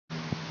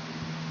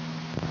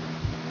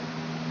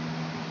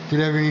Good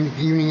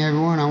evening,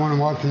 everyone. I want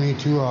to welcome you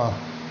to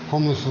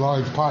Homeless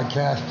Large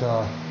Podcast.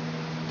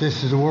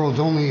 This is the world's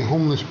only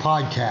homeless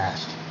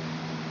podcast.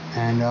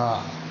 And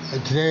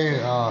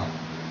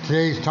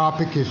today's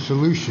topic is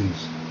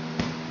solutions.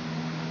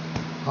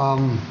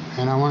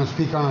 And I want to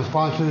speak on our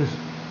sponsors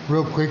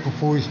real quick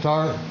before we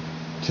start.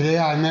 Today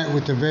I met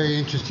with a very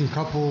interesting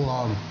couple.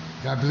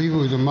 I believe it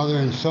was a mother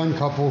and son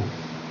couple.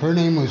 Her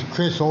name was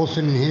Chris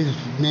Olson and his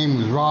name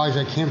was Raj.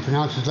 I can't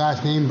pronounce his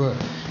last name, but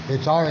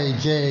it's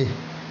R-A-J.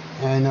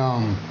 And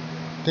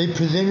they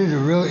presented a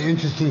really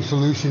interesting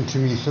solution to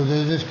me. So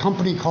there's this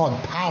company called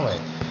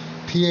Pallet,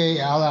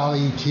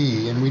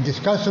 P-A-L-L-E-T, and we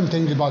discussed some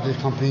things about this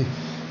company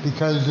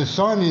because the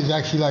son is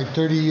actually like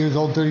 30 years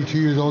old, 32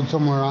 years old,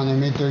 somewhere around their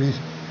mid-30s,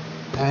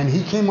 and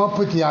he came up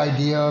with the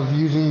idea of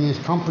using this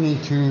company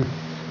to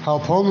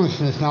help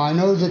homelessness. Now, I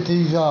know that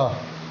these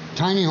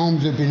tiny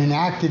homes have been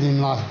enacted in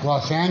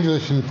Los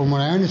Angeles, and from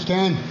what I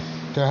understand,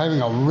 they're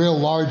having a real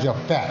large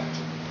effect.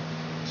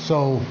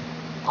 So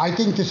I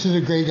think this is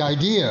a great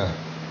idea.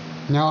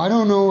 Now, I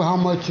don't know how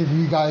much of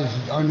you guys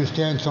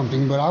understand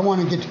something, but I want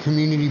to get the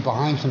community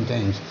behind some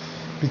things.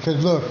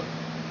 Because, look,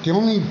 the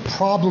only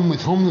problem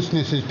with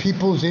homelessness is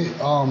people's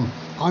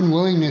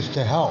unwillingness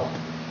to help,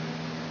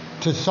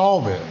 to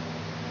solve it.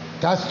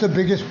 That's the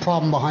biggest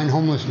problem behind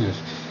homelessness.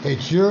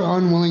 It's your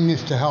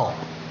unwillingness to help.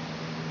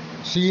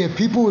 See, if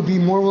people would be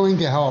more willing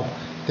to help,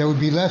 there would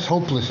be less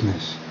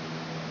hopelessness.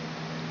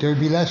 There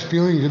would be less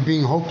feelings of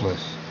being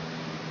hopeless.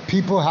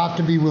 People have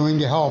to be willing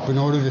to help in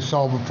order to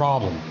solve a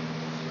problem.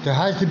 There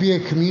has to be a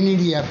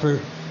community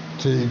effort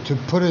to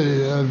put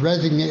a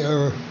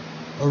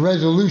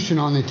resolution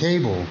on the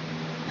table.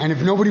 And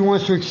if nobody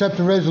wants to accept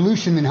the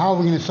resolution, then how are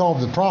we going to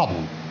solve the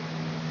problem?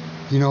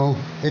 You know,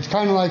 it's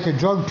kind of like a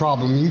drug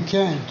problem. You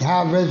can't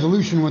have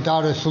resolution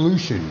without a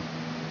solution.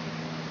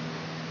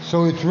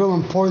 So it's real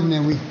important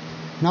that we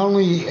not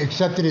only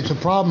accept that it's a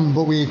problem,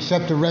 but we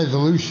accept a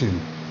resolution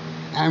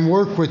and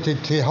work with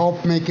it to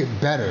help make it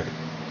better.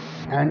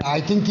 And I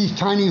think these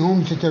tiny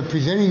homes that they're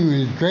presenting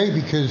is great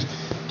because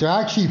they're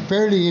actually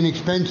fairly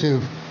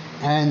inexpensive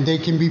and they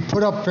can be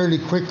put up fairly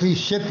quickly,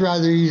 shipped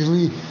rather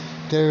easily.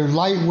 They're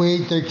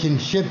lightweight, they can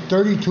ship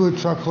 30 to a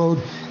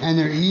truckload, and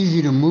they're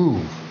easy to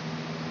move.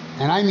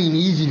 And I mean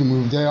easy to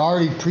move. They're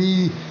already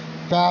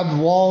pre-fabbed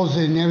walls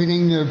and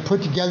everything. They're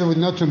put together with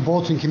nuts and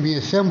bolts and can be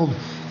assembled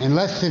in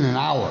less than an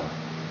hour.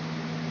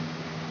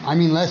 I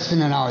mean less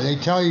than an hour. They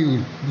tell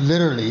you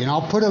literally. And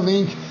I'll put a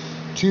link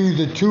to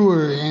the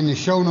tour and the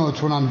show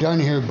notes when I'm done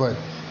here, but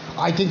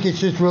I think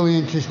it's just really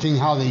interesting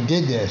how they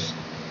did this.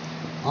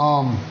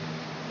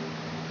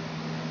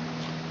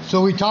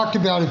 So we talked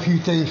about a few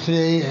things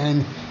today,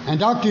 and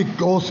Dr.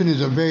 Olson is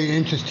a very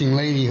interesting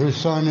lady. Her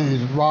son and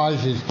his Raj,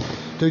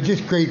 they're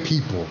just great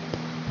people.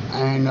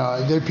 And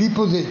they're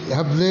people that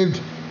have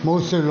lived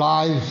most of their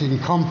lives in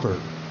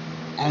comfort,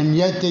 and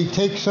yet they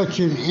take such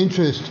an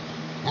interest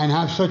and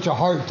have such a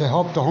heart to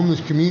help the homeless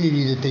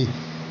community that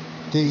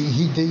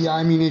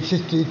I mean,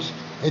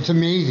 it's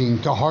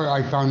amazing the heart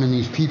I found in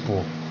these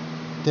people.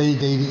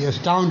 They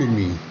astounded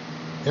me.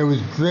 It was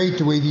great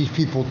the way these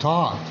people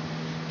talked.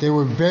 They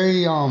were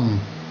very, number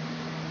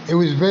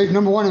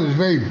one, it was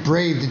very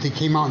brave that they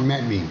came out and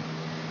met me.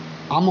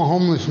 I'm a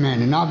homeless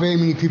man, and not very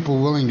many people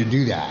are willing to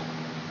do that.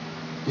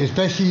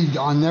 Especially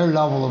on their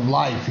level of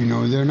life, you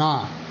know,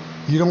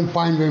 you don't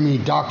find very many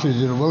doctors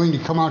that are willing to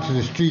come out to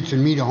the streets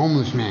and meet a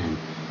homeless man.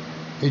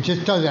 It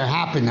just doesn't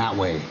happen that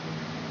way.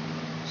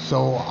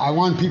 So I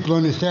want people to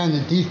understand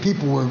that these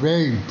people were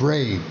very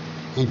brave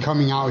in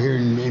coming out here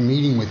and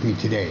meeting with me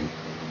today.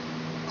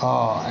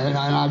 And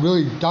I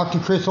really, Dr.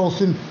 Chris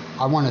Olson,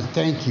 I want to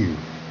thank you.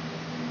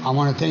 I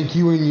want to thank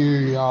you and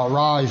your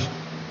Raj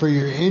for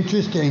your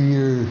interest and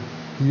your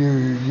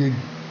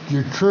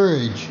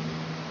courage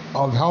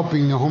of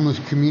helping the homeless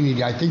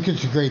community. I think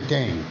it's a great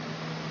thing.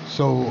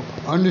 So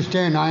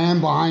understand, I am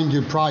behind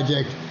your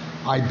project.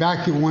 I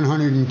back it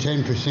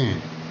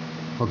 110%.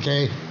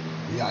 Okay?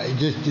 Yeah,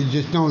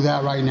 just know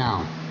that right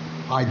now.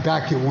 I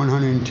back it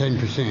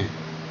 110%.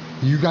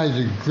 You guys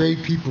are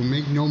great people,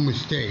 make no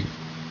mistake.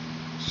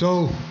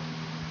 So,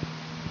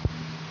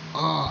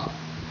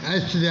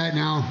 as to that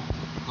now,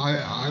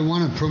 I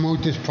want to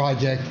promote this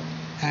project,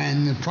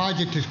 and the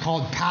project is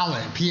called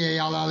Pallet,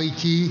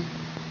 P-A-L-L-E-T,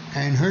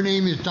 and her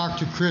name is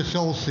Dr. Chris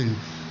Olson.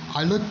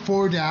 I look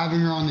forward to having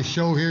her on the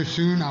show here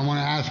soon. I want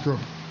to ask her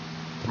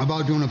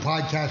about doing a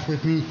podcast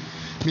with me.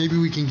 Maybe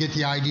we can get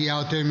the idea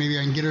out there. Maybe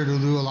I can get her to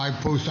do a live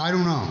post. I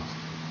don't know.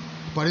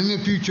 But in the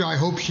future, I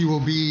hope she will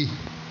be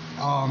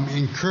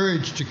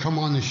encouraged to come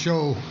on the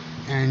show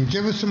and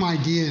give us some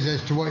ideas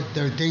as to what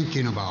they're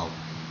thinking about.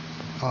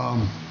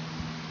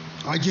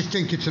 I just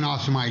think it's an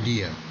awesome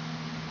idea.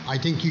 I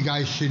think you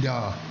guys should,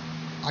 I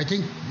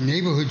think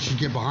neighborhoods should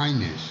get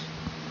behind this.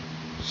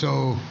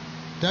 So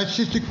that's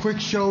just a quick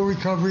show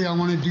recovery. I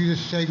want to do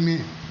this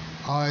segment.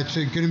 It's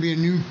going to be a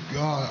new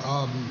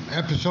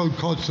episode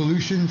called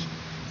Solutions.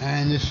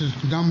 And this is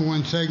the number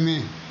one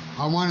segment.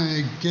 I want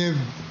to give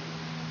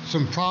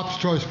some props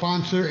to our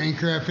sponsor,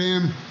 Anchor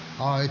FM.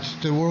 It's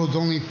the world's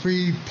only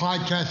free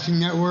podcasting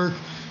network.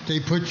 They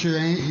put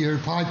your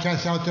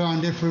podcast out there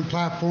on different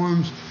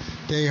platforms.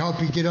 They help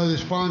you get other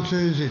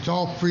sponsors. It's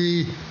all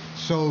free.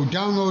 So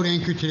download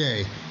Anchor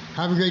today.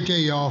 Have a great day,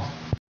 y'all.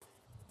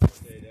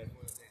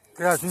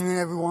 Good afternoon,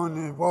 everyone,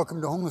 and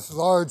welcome to Homeless at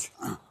Large.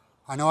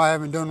 I know I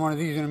haven't done one of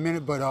these in a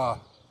minute, but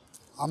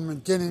I'm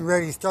getting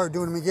ready to start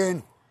doing them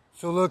again.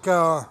 So look,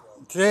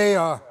 today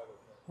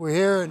we're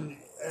here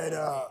at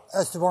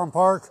Esteban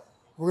Park.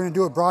 We're going to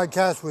do a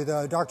broadcast with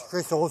Dr.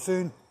 Chris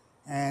Olson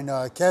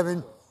and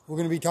Kevin. We're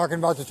going to be talking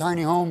about the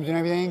tiny homes and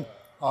everything.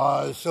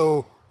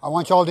 So I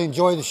want y'all to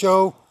enjoy the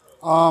show.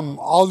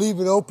 I'll leave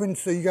it open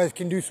so you guys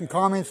can do some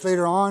comments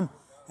later on,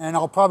 and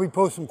I'll probably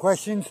post some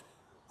questions.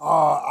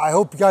 I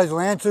hope you guys will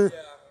answer.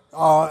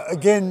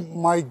 Again,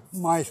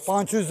 my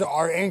sponsors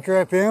are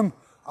Anchor FM,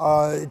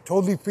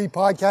 totally free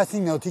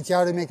podcasting. They'll teach you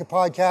how to make a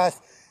podcast,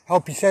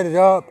 help you set it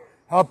up,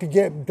 help you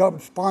get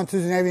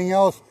sponsors and everything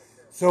else.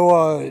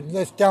 So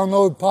let's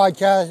download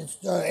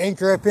podcasts,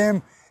 Anchor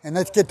FM, and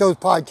let's get those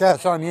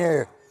podcasts on the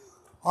air.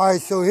 All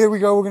right, so here we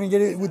go. We're going to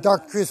get it with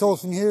Dr. Chris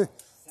Olson here.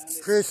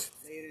 Chris.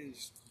 Laid in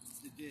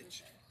the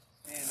ditch,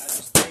 and I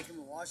just take them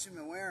and wash them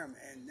and wear them.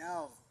 And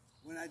now,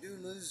 when I do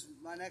lose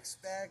my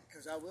next bag,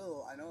 because I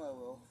will, I know I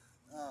will,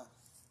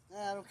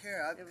 I don't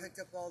care. I picked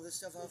up all this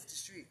stuff off the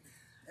street.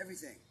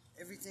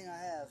 Everything I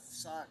have,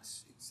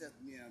 socks, except,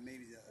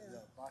 maybe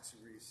the boxer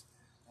briefs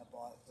I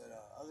bought. But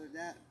other than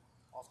that,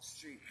 off the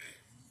street.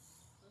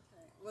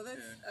 Okay. Well, that's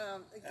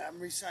I'm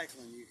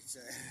recycling, you could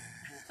say.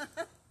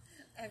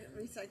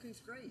 Recycling's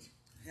great.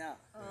 Yeah.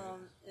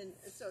 And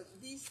so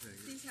these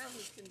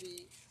houses can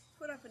be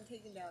put up and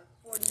taken down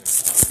 40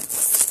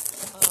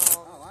 times.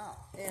 Oh, wow.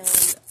 And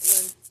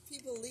when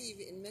people leave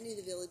in many of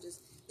the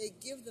villages, they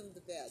give them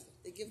the bed.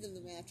 They give them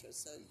the mattress.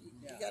 So you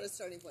got a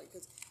starting point.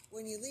 Because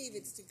when you leave,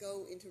 it's to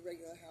go into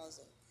regular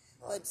housing.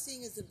 Right. But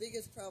seeing as the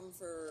biggest problem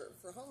for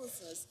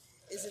homelessness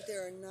is that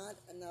there are not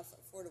enough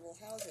affordable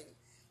housing,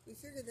 we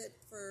figure that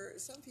for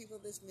some people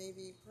this may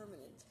be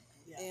permanent.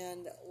 Yeah.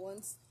 And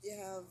once you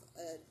have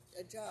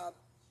a job,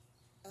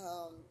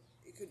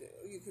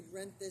 you could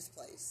rent this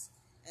place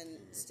and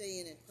stay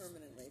in it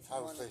permanently if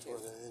you wanted to. Where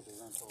there is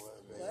a rental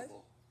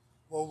available.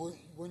 What? Well,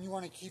 when you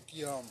want to keep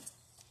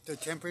the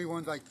temporary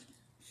ones, like,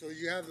 so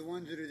you have the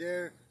ones that are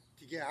there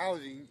to get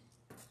housing,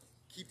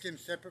 keep them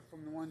separate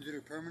from the ones that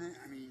are permanent.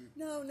 I mean,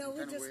 no,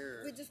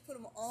 we just put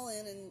them all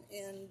in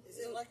and is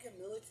it like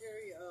a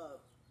military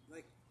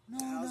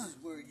houses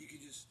where you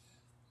could just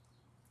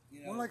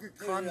more like a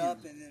put it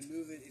up and then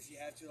move it if you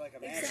have to, like a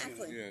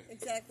mansion.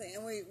 Exactly.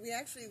 And we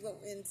actually,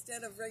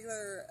 instead of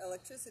regular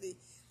electricity,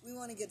 we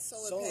want to get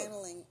solar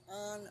paneling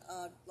on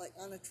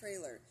on a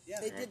trailer.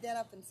 Yeah. They did that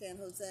up in San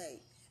Jose,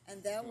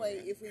 and that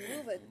way, if we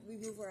move it, we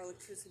move our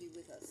electricity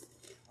with us.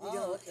 We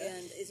don't. Okay.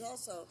 And it's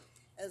also,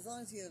 as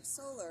long as you have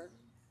solar,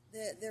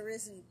 there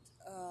isn't.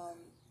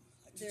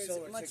 There's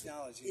solar much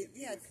technology.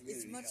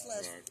 It's much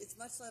less. It's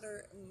much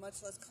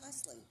less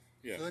costly.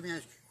 Yeah. So let me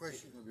ask you a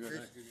question,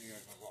 Chris.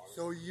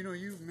 So,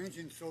 you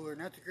mentioned solar,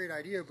 and that's a great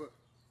idea, but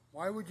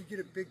why would you get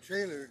a big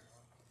trailer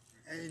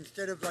and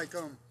instead of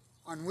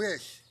on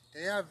Wish,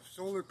 they have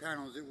solar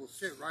panels that will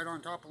sit right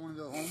on top of one of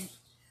the homes?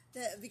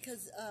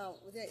 Because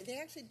they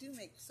actually do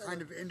make solar.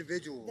 Kind of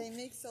individual. They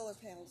make solar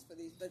panels for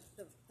these, but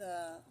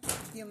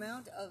the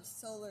amount of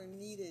solar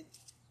needed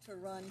to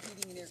run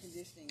heating and air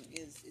conditioning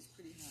is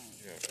pretty high.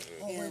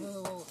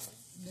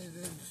 Yeah.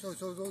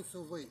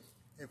 So wait.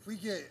 If we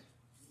get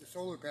the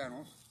solar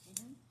panels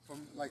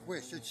from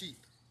Wish, they're cheap.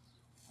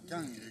 I'm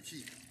telling you, they're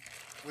cheap.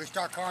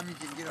 Wish.com, you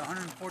can get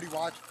 140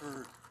 watts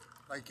for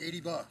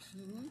 $80.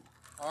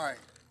 All right.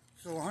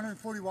 So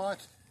 140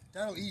 watts,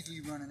 that'll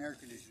easily run an air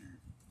conditioner.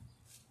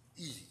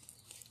 Easy.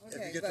 Okay,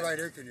 if you get the right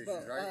air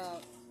conditioner,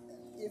 right?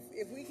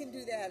 If we can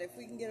do that, if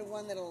we can get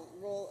one that'll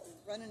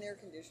run an air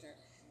conditioner,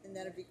 then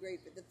that'd be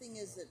great. But the thing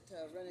is that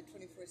run it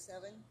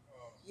 24/7,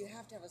 you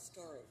have to have a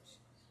storage.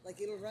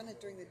 It'll run it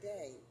during the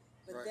day,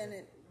 but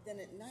then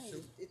at night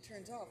it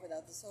turns off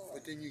without the solar.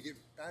 But then you get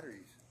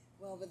batteries.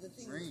 Well, but the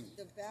thing is,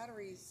 the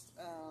batteries,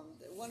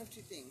 one of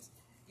two things.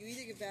 You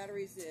either get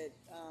batteries that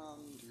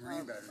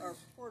are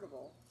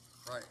portable,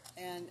 right,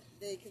 and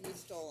they can be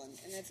stolen.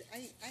 And that's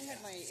I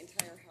had my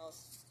entire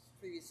house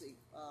previously.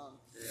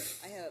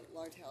 I had a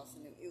large house,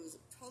 and it was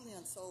totally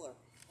on solar.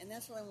 And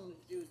that's what I wanted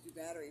to do, is do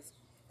batteries.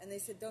 And they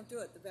said, don't do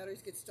it. The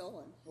batteries get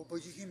stolen. Well,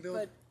 but you can build.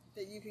 But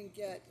that you can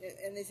get,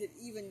 and they said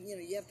even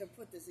you have to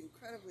put this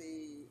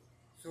incredibly.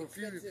 So if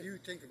you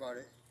think about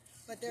it.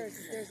 But there's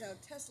now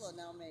Tesla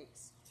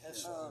makes.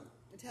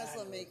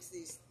 Tesla makes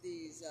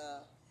these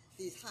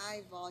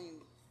high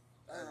volume.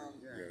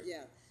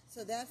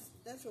 So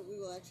that's what we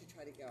will actually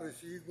try to go. But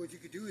see, what you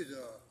could do is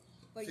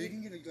you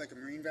can get a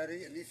marine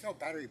battery, and they sell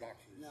battery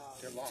boxes. No,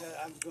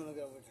 I'm gonna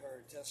go with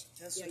her.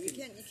 Tesla. Yeah, you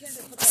can't put that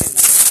in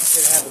the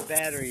could have a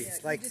battery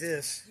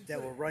this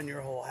that will run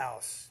your whole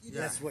house.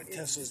 That's what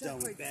Tesla's done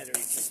with battery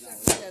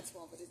technology. That's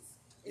small, but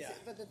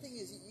but the thing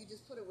is, you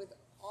just put it with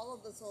all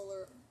of the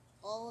solar,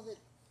 all of it,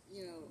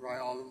 right,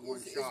 all in one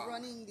is shot.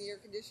 running the air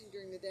conditioning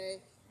during the day,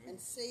 and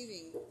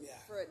saving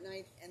for at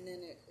night, and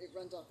then it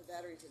runs off the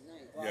batteries at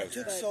night. Well, I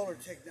took solar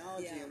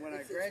technology, Yeah, and when I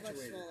it's graduated, a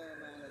much smaller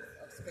amount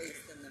of space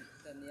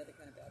than the other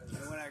kind of batteries.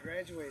 and when I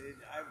graduated,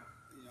 I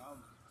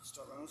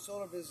started my own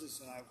solar business,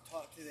 and I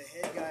talked to the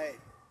head guy at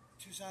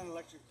Tucson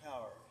Electric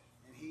Power,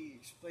 and he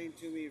explained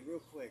to me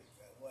real quick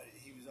what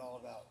he was all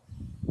about.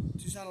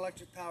 Tucson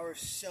Electric Power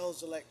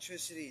sells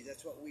electricity.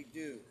 That's what we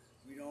do.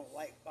 We don't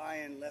like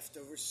buying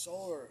leftover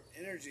solar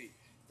energy.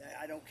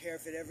 I don't care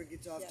if it ever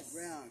gets off the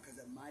ground, because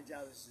my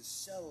job is to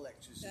sell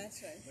electricity.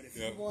 That's right. But if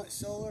you want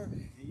solar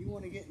and you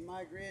want to get in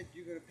my grid,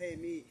 you're going to pay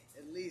me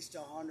at least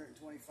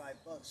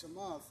 $125 a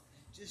month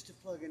just to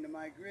plug into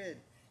my grid.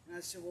 And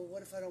I said, well,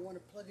 what if I don't want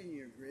to plug in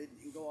your grid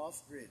and go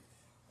off grid?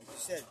 Like you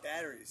said,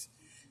 batteries.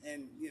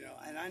 And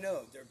and I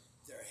know they're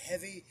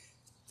heavy.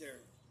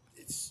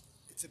 It's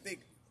a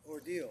big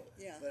ordeal.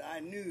 Yeah. But I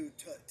knew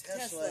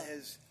Tesla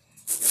has.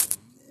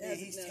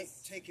 He's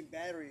taking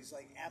batteries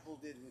like Apple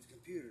did with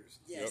computers.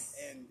 Yes.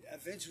 And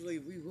eventually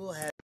we will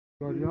have.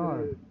 Because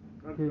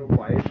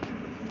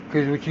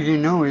what you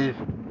didn't know is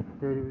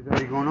that it was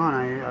already going on.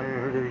 I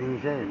heard everything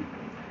you said. And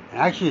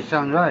actually, it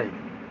sounds right.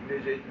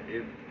 If it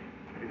needs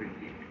to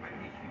be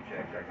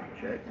checked, I can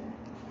check.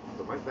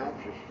 But my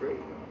facts are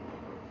straight.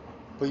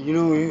 But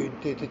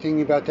the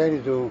thing about that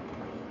is, though,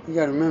 you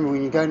got to remember,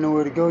 when you got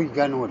nowhere to go, you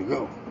got nowhere to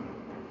go.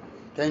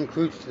 That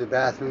includes to the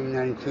bathroom.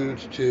 That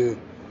includes to.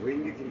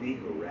 When you can be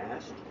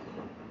harassed,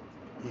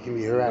 You can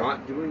be harassed.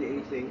 not doing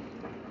anything,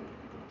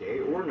 day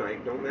or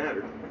night, don't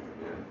matter.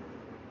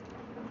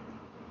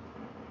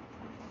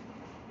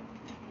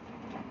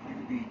 You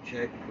can be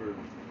checked for,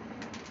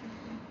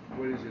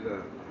 what is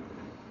it,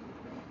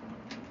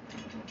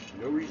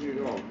 no reason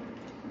at all.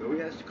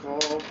 Nobody has to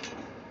call.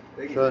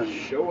 They can just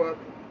show up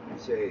and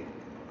say,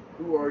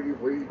 who are you,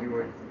 what are you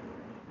doing?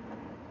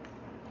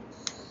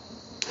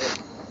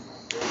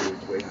 Oh,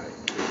 it's way high.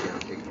 Take it down,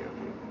 take it down.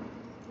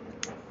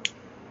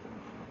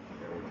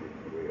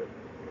 Way up.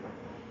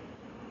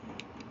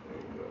 There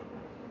you go.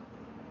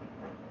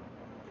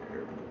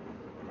 There.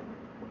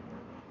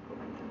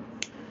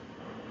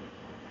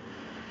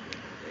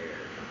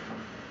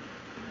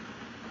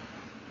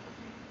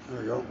 There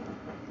we go.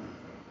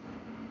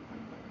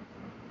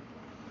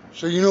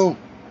 So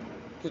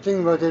the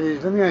thing about that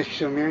is, let me ask you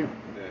something, man.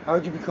 Yeah. How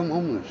did you become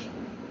homeless?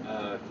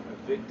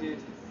 Evicted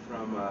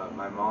from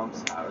my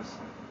mom's house,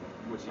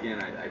 which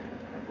again I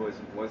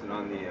wasn't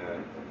on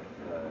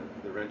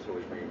the rental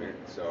agreement,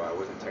 so I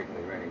wasn't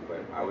technically renting,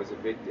 but I was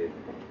evicted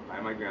by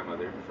my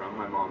grandmother from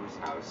my mom's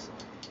house.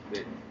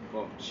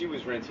 She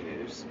was renting it.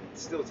 It was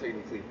still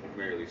technically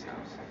Mary Lou's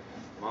house.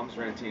 Mom's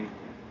renting.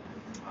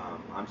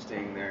 I'm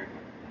staying there.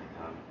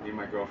 Me and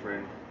my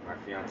girlfriend, my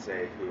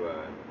fiance, who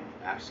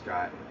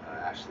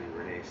Ashley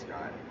Renee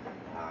Scott.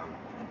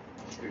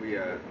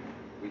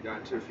 We got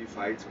into a few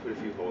fights, put a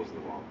few holes in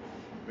the wall.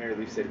 Mary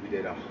Lou said we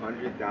did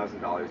 $100,000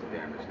 of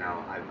damage.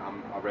 Now,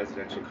 I'm a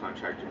residential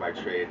contractor by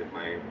trade.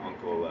 My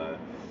uncle,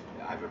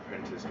 I've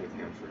apprenticed with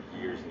him for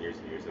years and years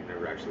and years. I've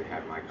never actually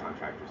had my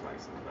contractor's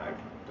license, but I've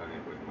done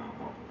it with my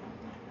uncle.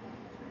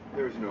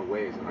 There was no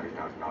way it's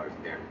 $100,000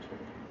 of damage.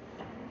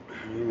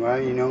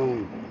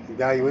 Well,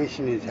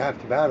 evaluation is half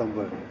the battle,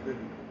 but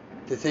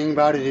the thing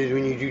about it is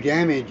when you do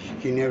damage, you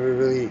can never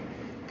really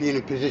be in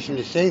a position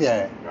to say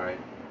that. Right.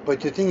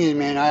 But the thing is,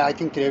 man, I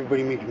think that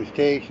everybody makes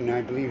mistakes, and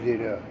I believe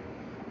that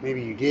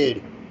maybe you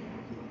did.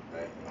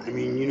 I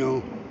mean,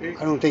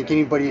 I don't think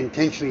anybody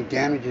intentionally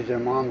damages their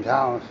mom's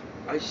house.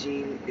 I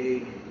seen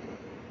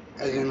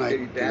As in, like,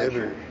 a badger.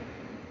 deliberate.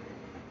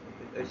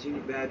 I seen a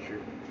badger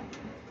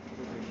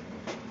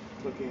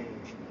looking,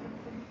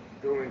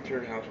 go and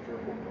turn house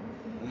purple.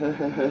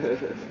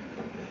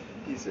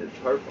 He said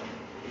purple.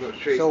 No,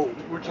 straight. So-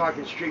 we're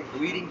talking straight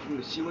bleeding from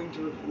the ceiling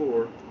to the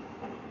floor,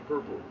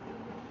 purple.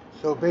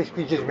 So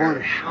basically, just No matter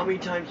one. how many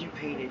times you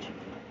paint it,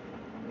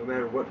 no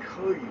matter what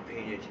color you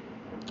paint it,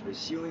 the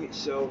ceiling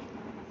itself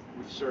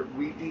would start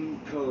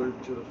weeping color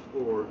to the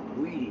floor,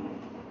 bleeding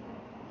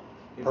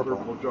in Purple.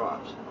 purple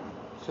drops.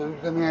 So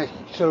let me ask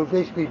you. So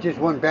basically, just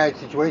one bad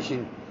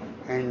situation,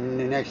 and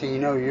the next thing you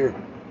know, you're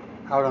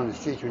out on the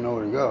streets with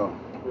nowhere to go.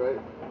 Right.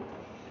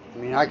 I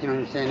mean, I can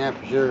understand that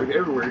for sure. With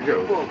everywhere to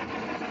go.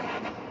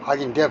 I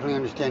can definitely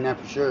understand that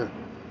for sure.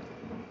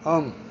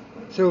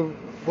 So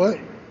what,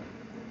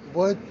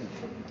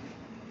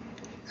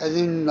 as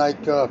in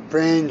like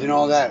friends and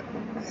all that,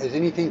 has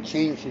anything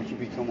changed since you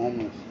become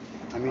homeless?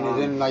 I mean, as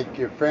in like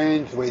your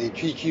friends, the way they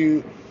treat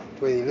you,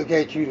 the way they look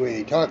at you, the way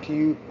they talk to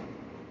you.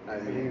 I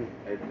mean,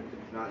 it's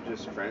not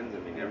just friends. I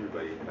mean,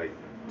 everybody. Like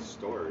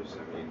stores.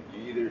 I mean,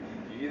 you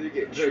either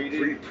get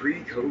treated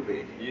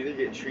pre-COVID. You either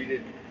get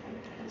treated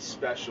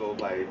special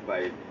by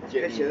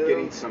getting Special.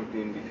 getting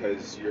something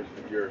because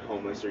you're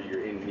homeless or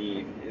you're in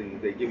need and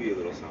they give you a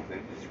little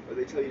something, or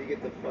they tell you to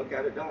get the fuck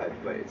out of Dodge.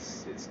 But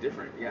it's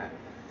different, yeah.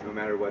 No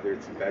matter whether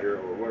it's better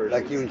or worse.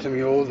 Like even some of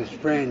your oldest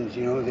friends,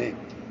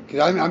 because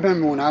I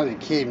remember when I was a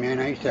kid, man,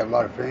 I used to have a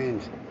lot of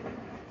friends,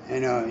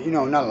 and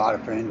not a lot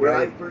of friends, When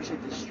but I first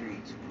hit the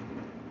streets,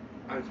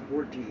 I was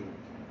 14.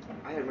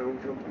 I had my own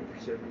company for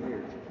 7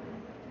 years.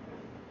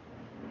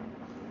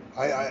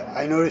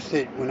 I noticed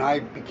it when I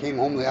became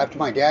homeless after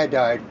my dad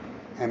died,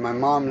 and my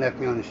mom left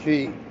me on the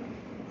street.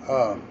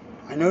 Uh,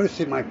 I noticed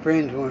that my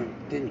friends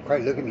didn't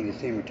quite look at me the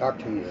same or talk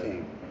to me the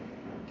same.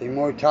 They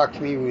more talked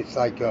to me with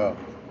like, "Oh,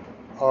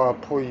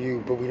 poor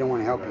you, but we don't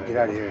want to help you. Get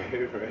out of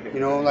here." Right. You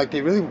know, like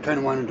they really kind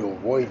of wanted to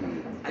avoid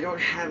me. I don't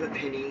have a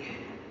penny.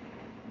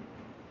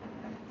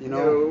 You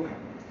know, No.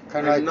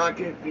 kind I'm of like not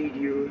gonna feed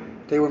you.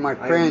 they were my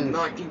I'm friends.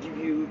 not gonna give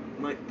you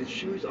the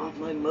shoes off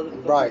my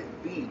motherfucking Right.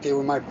 feet. They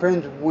were my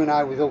friends when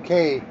I was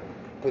okay,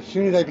 but as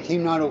soon as I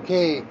became not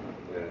okay, Yeah.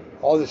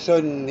 all of a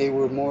sudden they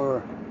were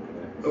more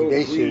Oh,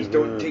 evasive. please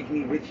don't or, take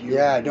me with you.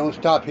 Yeah, don't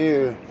stop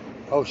here.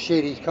 Oh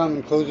shit, he's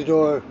coming. Close the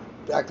door.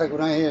 Act like we're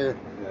not here.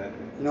 Yeah.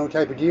 You know,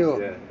 type of deal.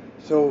 Yeah.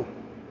 So,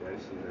 Yeah,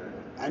 I've seen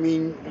that. I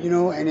mean, you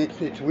know, and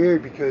it's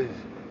weird because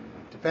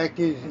the fact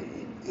is,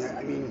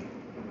 I mean,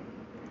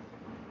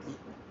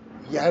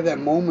 you have that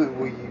moment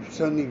where you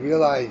suddenly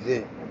realize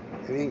that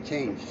everything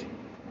changed.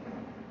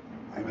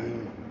 I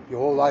mean, your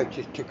whole life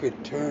just took a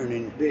turn,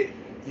 and But,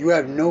 you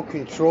have no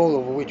control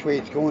over which way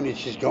it's going.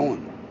 It's just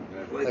going.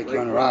 Yeah. Like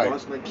you're on a when I ride.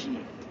 lost my teeth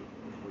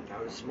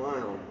without a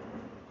smile.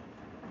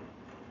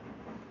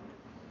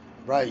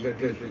 Right.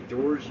 The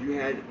doors you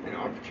had and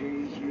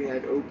opportunities you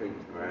had open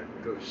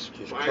Right. go Just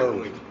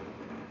spiraling. closed.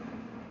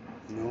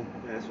 You know.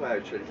 Yeah, that's why I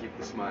try to keep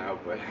the smile,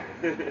 but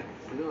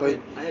No, But-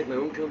 I had my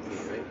own company,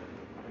 right?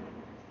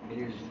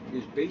 And it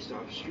was based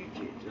off street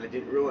kids, and I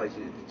didn't realize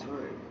it at the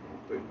time.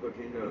 But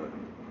fucking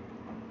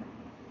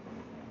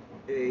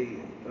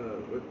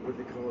what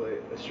they call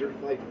it, a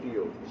certified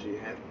field, so you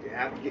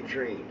have to get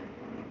trained.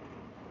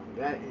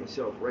 That in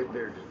itself, right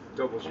there, just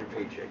doubles your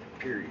paycheck.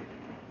 Period.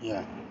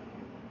 Yeah.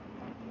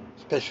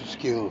 Special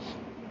skills.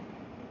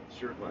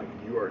 Certified.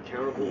 You are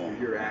accountable Yeah.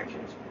 for your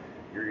actions.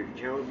 You're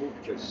accountable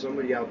because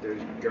somebody out there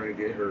is going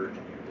to get hurt.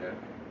 yeah.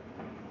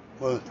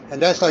 Well,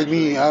 and that's like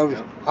me. I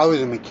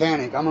was a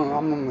mechanic. I'm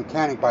a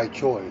mechanic by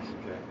choice.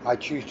 Okay. I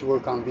choose to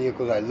work on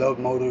vehicles. I love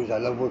motors. I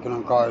love working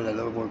on cars. I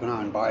love working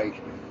on bikes.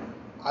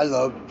 I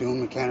love doing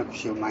mechanical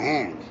shit with my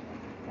hands.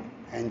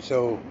 And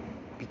so,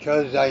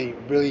 because I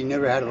really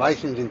never had a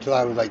license until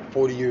I was like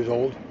 40 years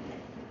old,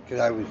 because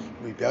I was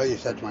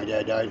rebellious after my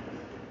dad died.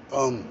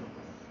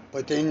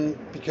 But then,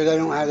 because I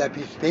don't have that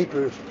piece of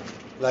paper,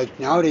 like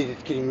nowadays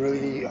it's getting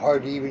really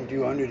hard to even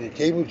do under the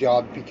table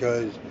jobs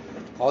because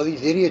all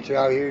these idiots are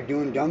out here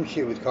doing dumb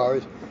shit with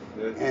cars,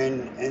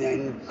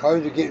 and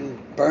cars are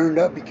getting burned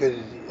up because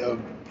of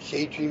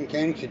shade tree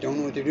mechanics that don't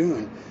know what they're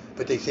doing,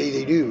 but they say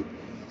they do,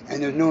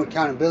 and there's no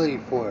accountability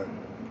for it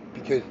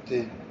because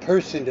the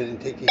person doesn't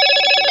take the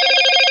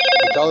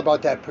accountability. It's all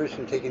about that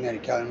person taking that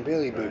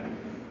accountability. But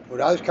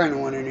what I was kind of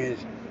wondering is,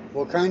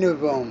 what kind of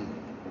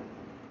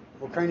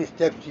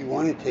steps do you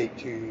want to take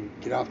to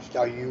get off?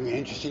 Are you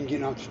interested in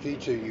getting off the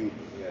streets? Are you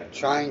Yeah.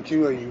 trying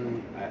to? Are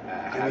you?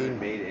 I haven't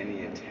made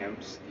any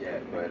attempts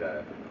yet, but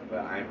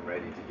I'm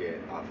ready to get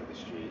off of the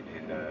street.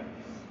 And I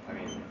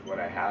mean, what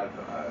I have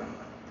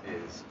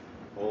is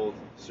old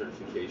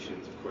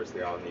certifications. Of course,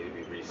 they all need to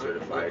be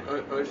recertified.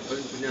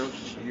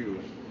 Unbeknownst to you,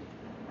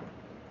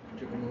 I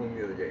took him home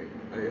the other day.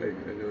 I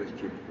know this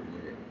kid from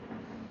unit.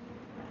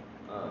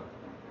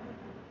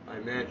 I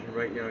imagine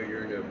right now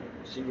you're in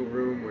a single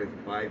room with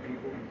 5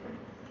 people,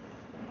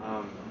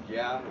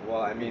 Yeah.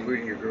 Well, I mean,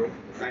 including your girl.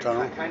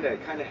 kind of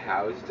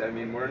housed. I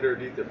mean, we're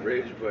underneath the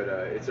bridge, but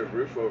it's a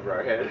roof over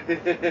our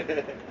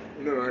head.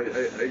 No,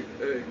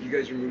 you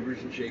guys are movers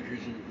and shakers,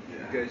 and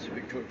you guys have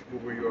been comfortable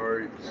where you are.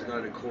 It's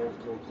not a cold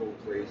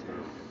place.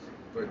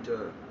 But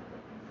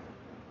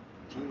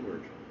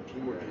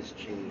teamwork has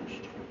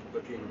changed.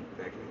 Fucking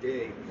back in the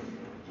day,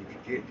 you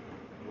could get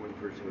one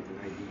person with an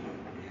ID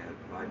and have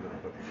 5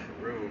 motherfuckers in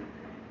the room,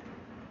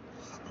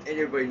 and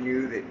everybody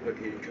knew that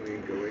fucking coming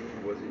and going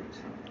wasn't the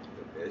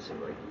best of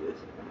ideas.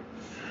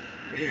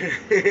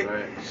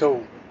 Right.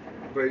 So,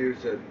 But it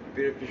was a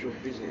beneficial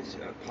business,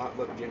 a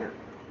potluck dinner.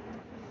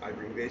 I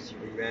bring this, you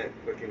bring that,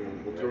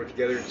 fucking, we'll throw it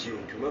together and see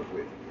what we come up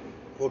with.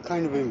 what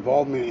kind of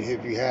involvement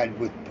have you had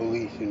with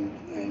police and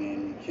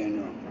in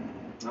general?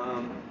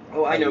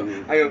 Oh, I know.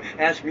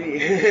 Ask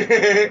me.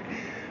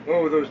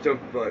 Oh, those dumb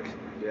fucks.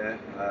 Yeah,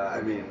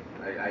 I mean,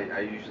 I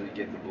usually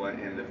get the blunt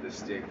end of the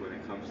stick when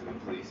it comes to the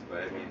police,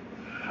 but I mean,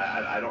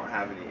 I don't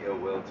have any ill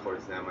will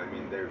towards them. I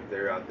mean,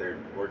 they're out there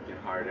working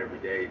hard every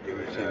day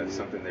doing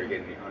something they're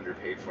getting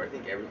underpaid for. I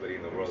think everybody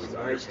in the world is It's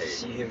nice to underpaid.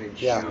 see him in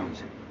Yeah.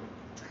 shoes.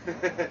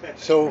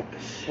 So,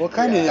 what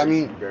kind of, I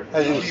mean,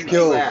 as in Shoes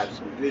skills,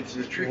 labs. It's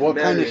the truth what of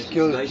the kind matter of is,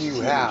 skills it's nice do you to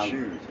see him in have?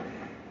 shoes.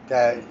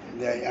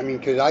 that I mean,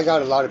 because I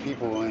got a lot of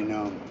people,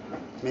 and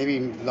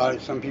maybe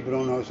some people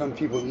don't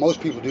know,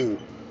 most people do,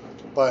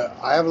 but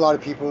I have a lot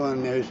of people,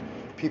 and there's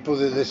people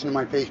that listen to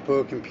my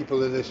Facebook and people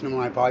that listen to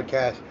my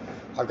podcast.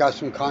 I've got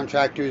some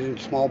contractors and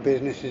small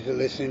businesses that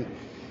listen,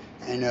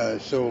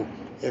 and so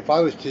if I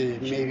was to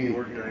maybe,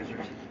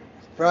 Organizers.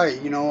 right,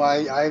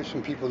 I have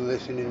some people that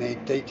listen, and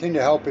they tend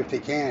to help if they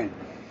can,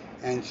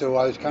 and so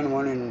I was kind of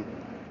wondering,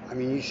 I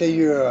mean, you say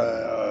you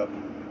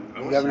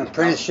have an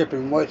apprenticeship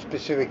in what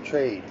specific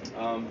trade?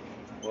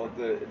 Well, Well,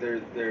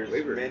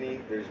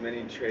 there's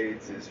many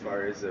trades as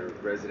far as a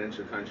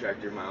residential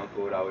contractor. My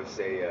uncle would always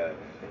say a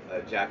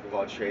jack of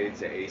all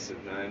trades, an ace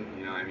of none.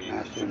 You know what I mean?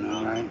 Master of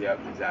none, right? Yep,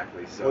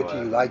 exactly. So What do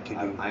you like to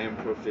do? I am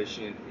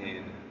proficient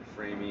in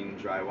framing,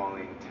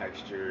 drywalling,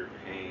 texture,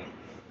 paint,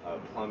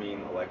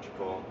 plumbing,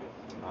 electrical.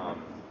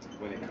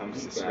 When it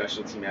comes to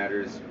specialty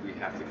matters, we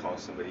have to call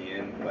somebody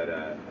in, but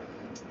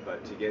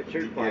to get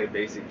a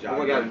basic job. Oh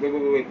my God!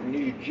 done, Wait! We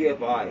need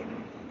GFI.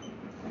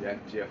 Yeah,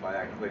 GFI.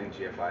 I can put in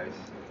GFIs.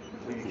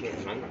 Well, you can't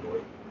sign for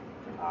it.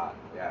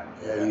 Yeah.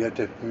 Yeah, you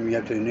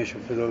have to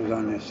initial for those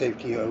on the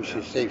safety,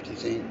 OSHA safety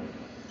thing.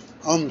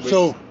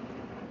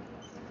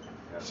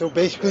 So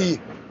basically,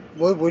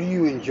 what do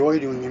you enjoy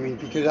doing? I mean,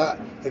 because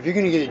if you're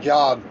gonna get a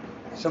job,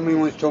 somebody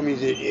once told me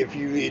that if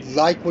you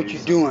like what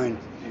you're doing,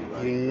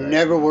 you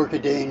never work a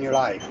day in your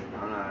life.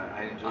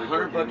 I enjoy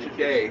 $100 a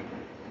day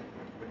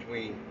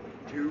between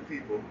two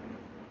people.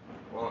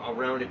 Well, I'll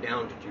round it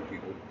down to two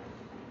people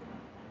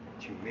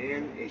to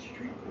man a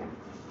street corner.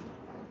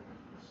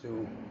 So,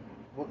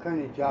 what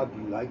kind of job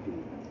do you like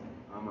doing?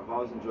 I've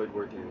always enjoyed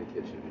working in the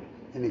kitchen.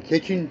 In the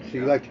kitchen? So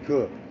you like to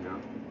cook? Yeah, I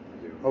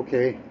do.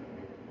 Okay.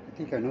 I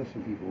think I know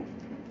some people.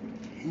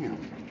 Damn.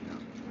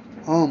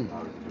 I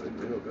always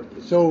enjoyed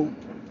working. So,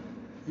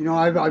 you know,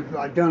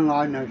 I've done a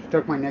lot, and I've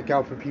stuck my neck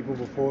out for people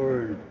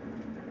before, and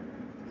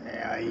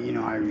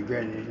I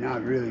regretted it.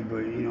 Not really,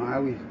 but I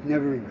always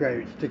never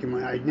regret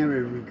I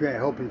never regret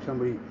helping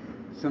somebody.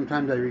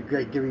 Sometimes I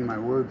regret giving my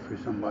word for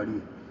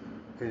somebody,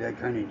 because that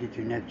kind of gets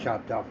your neck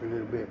chopped off a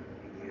little bit.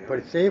 Yeah.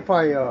 But say if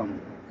I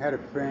had a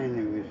friend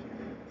that was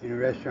in a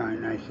restaurant,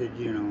 and I said,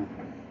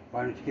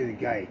 why don't you give the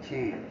guy a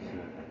chance?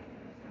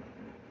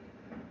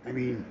 I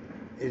mean,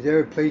 is there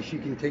a place you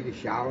can take a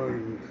shower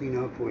and clean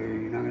up where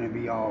you're not going to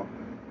be all...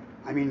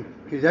 I mean,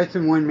 because that's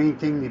the one main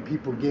thing that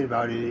people get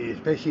about it,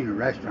 especially in a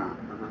restaurant,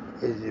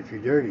 is if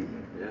you're dirty.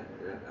 Yeah,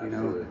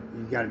 absolutely.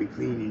 You got to be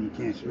clean and you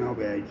can't smell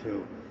bad.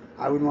 So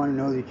I would want to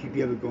know that you'd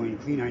be able to go in and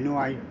clean. I know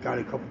I got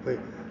a couple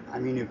places. I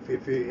mean, if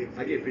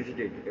I get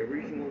visited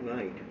every single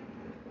night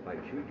by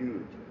two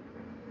dudes.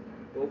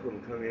 Both of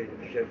them come in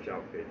chef's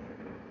outfit.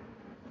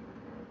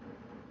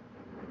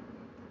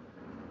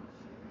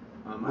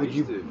 I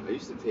used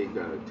to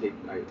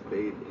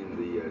bathe in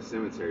the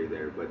cemetery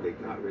there, but they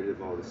got rid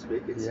of all the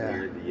spigots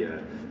near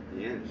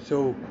the end.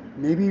 So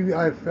maybe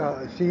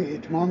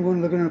tomorrow I'm going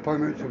to look at an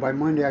apartment. So by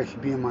Monday I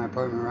should be in my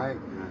apartment, right?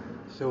 Yeah.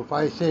 So if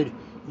I said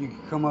you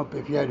could come up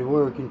if you had to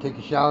work and take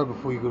a shower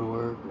before you go to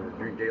work.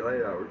 During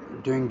daylight hours.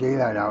 During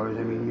daylight hours,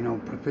 I mean,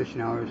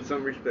 proficient hours.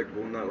 Some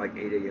respectable, not like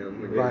 8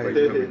 a.m. when Right.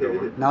 everybody's coming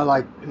and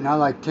going. Not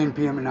like 10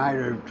 p.m. at night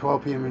or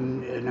 12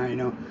 p.m. at night.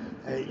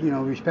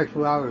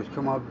 Respectable hours.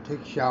 Come up,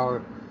 take a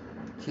shower,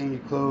 change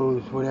your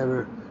clothes,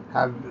 whatever.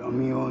 Have a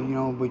meal,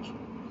 but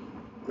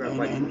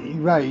right,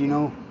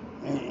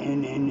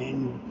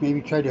 and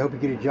maybe try to help you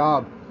get a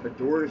job. A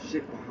door to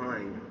sit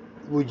behind.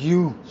 Would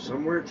you?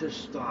 Somewhere to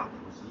stop.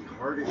 It's the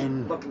hardest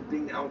fucking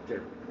thing out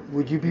there.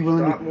 Would you be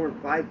willing Stop more than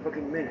 5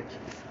 fucking minutes.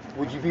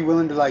 Would you be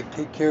willing to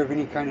take care of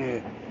any kind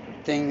of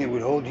thing that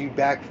would hold you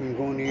back from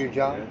going to your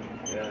job?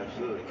 Yeah,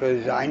 absolutely.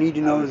 Because I need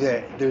to know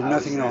that there's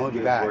nothing to hold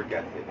you back. Work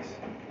ethics.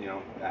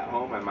 At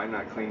home I might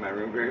not clean my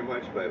room very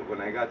much, but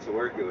when I got to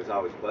work it was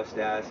always bust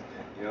ass.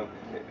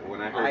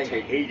 When I heard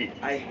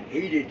I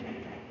hated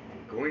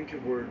going to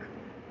work,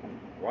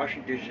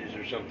 washing dishes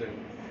or something,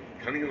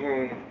 coming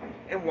home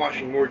and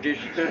washing more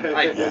dishes.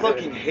 I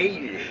fucking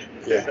hated it.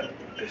 Yeah.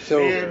 So.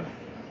 Man,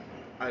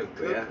 I would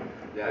cook.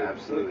 Yeah,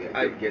 absolutely.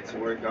 I get to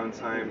work on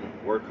time,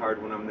 work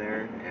hard when I'm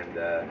there,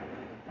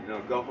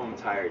 and go home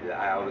tired.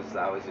 I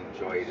always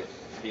enjoyed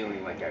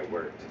feeling like I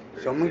worked.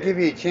 So I'm gonna give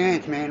you a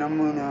chance, man. I'm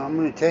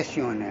gonna test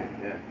you on that.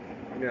 Yeah.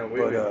 Now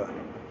wait a minute.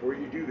 Before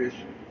you do this,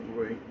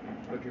 Roy,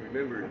 fucking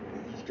remember,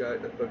 he's got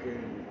a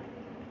fucking.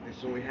 This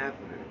is only half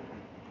of it.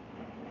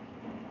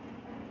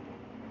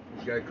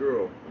 He's got a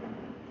girl.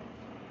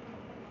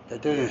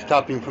 That doesn't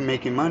stop him from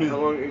making money.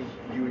 How long has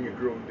you and your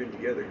girl been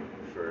together?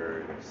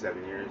 For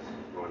 7 years,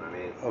 going on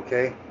 8.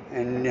 Okay.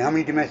 And how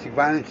many domestic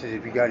violences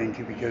have you got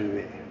into because of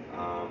it?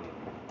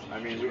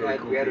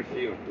 We had a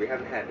few. We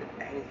haven't had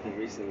anything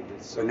recently.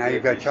 So now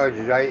you've got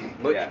charges, right?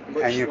 Yeah.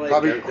 And you're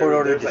probably court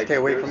ordered to stay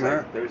away from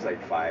her? There was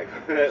 5.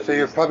 So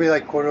you're probably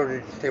court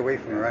ordered to stay away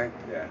from her, right?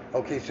 Yeah.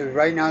 Okay, so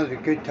right now is a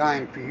good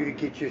time for you to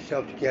get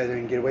yourself together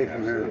and get away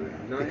from her.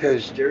 Not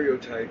Because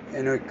stereotype.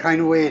 in a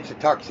kind of way it's a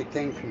toxic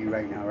thing for you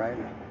right now, right?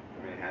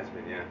 It has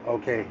been, yeah.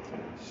 Okay,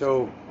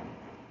 so,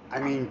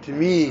 to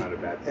me,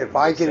 if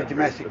I get a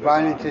domestic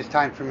violence, it's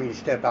time for me to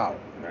step out.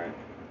 Right.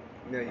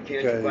 Now you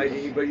can't invite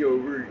anybody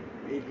over,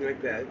 anything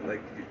like that.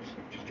 It's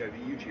just gotta be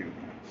you two.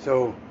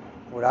 So,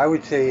 what I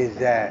would say is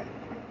that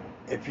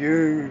if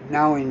you're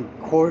now in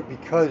court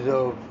because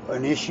of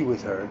an issue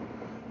with her,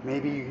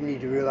 maybe you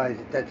need to realize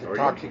that that's a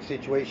toxic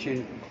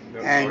situation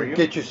and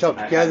get yourself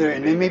together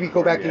and then maybe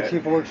go back and see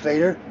if it works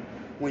later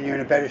when you're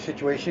in a better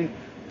situation.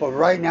 But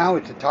right now,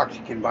 it's a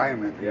toxic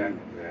environment for you.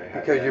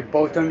 Because you're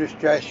both under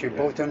stress, you're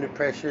both under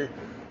pressure.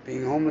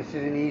 Being homeless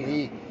isn't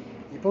easy.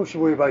 You're supposed to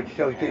worry about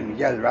yourselves getting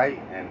together, right?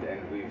 And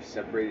we've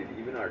separated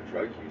even our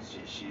drug use.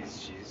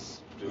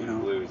 She's doing You know.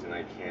 blues, and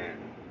I can't.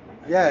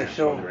 Yeah, Can't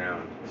so look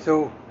around.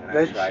 so And I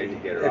let's. tried to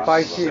get her If off I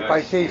of say them. if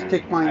I say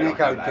stick my I don't neck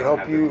out have- to I don't help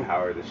have you the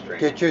power, the strength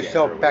get to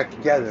yourself her away back from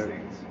together these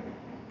things.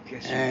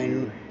 Yes, you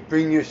and do.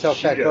 bring yourself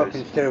She back up does.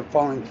 instead of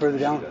falling further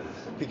She down, does.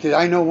 because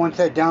I know once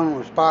that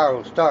downward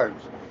spiral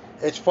starts,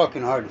 it's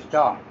fucking hard to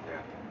stop.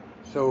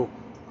 Yeah. So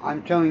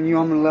I'm telling you,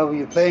 I'm gonna level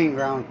your playing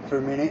ground for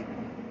a minute.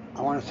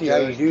 I want to see how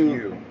you Just do.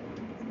 you.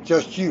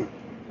 Just you.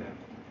 Yeah.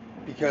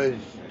 Because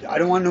I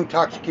don't want no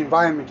toxic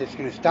environment that's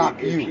gonna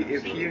stop If you.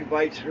 he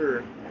invites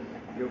her,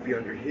 you'll be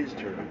under his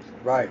terms.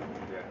 Right.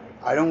 Yeah.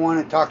 I don't want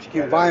a toxic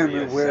Yeah, that'll be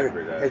a environment where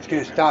separate, it's going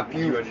agreement. to stop You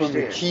you from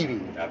understand?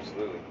 achieving.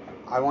 Absolutely.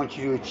 I want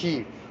you to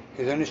achieve.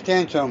 Because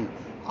understand something.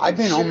 I've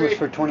been homeless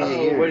for 28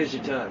 years. What is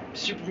it?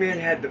 Superman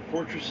had the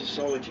Fortress of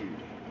Solitude.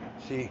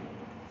 See?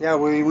 Yeah,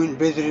 where he went and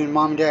visited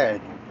mom and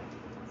dad.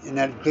 In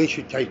that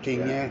glacier type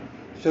thing, yeah.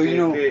 So, you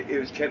know. It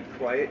was kept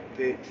quiet.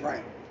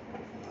 Right.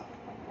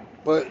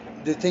 But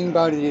the thing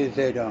about it is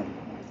that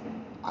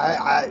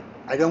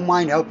I don't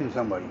mind helping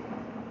somebody.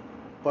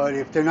 But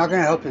if they're not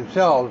going to help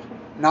themselves,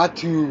 not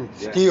to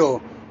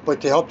steal,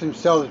 but to help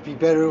themselves be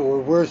better or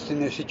worse than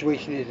their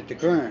situation is at the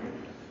current,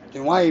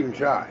 then why even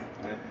try?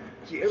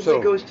 See, everybody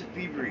So- goes to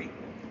thievery.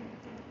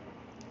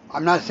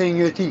 I'm not saying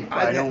you're a thief.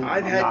 I've I'm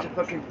had not, to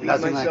fucking feed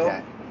nothing myself.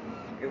 like that.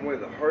 And one of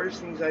the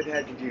hardest things I've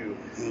had to do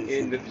Mhm.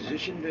 in the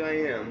position that I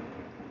am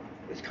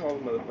is call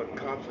the motherfucking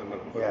cops on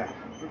motherfuckers Yeah.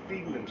 for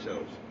feeding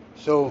themselves.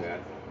 So Yeah.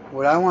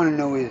 what I want to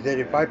know is that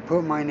if I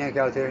put my neck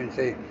out there and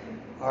say,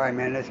 all right,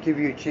 man, let's give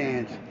you a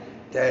chance,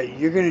 that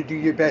you're going to do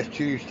your best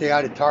to stay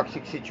out of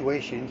toxic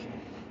situations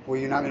where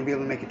you're not going to be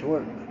able to make it to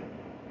work.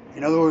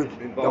 In other words,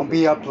 don't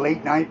be up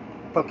late night,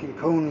 fucking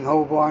coning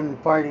hobo on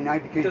Friday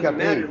night because It you doesn't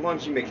got matter paid. as long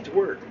as you make it to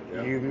work.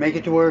 Yeah. You make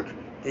it to work,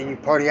 then you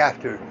party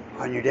after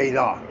on your days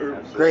off. Or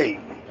Great.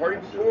 party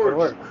Go to before,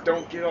 work. just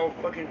don't get all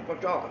fucking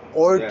fucked off.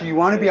 Or Yeah. do you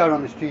want to be out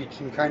on the streets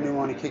and kind of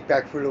want to kick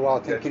back for a little while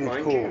That's thinking it's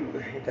fine cool?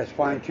 too. That's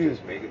fine too.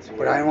 Just make it to But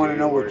work, I want to do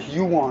know your what work.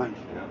 you want.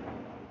 Yeah.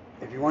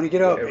 If you want to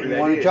get up Whatever and you that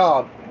want a is.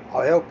 job,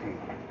 I'll help you.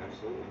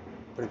 Absolutely.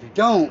 But if you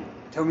don't,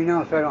 tell me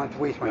now so I don't have to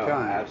waste my No,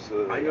 time.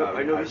 absolutely.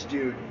 I know this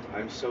dude.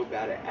 I'm so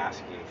bad at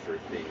asking for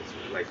things.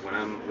 Like when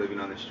I'm living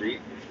on the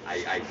street,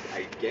 I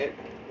get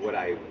what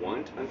I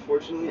want.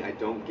 Unfortunately, I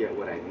don't get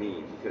what I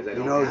need because I You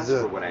don't know, ask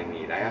for what I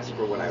need. I ask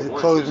for what I the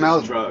want. closed which is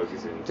mouth-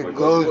 drugs and the fucking-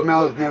 closed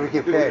mouths never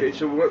get Okay, fed.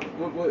 so what?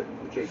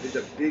 Okay, there's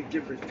a big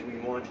difference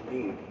between want and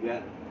need. Yeah.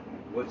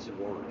 What's the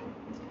want?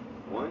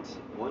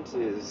 Want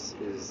is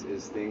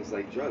things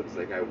like drugs.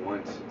 Like I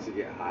want to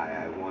get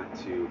high. I want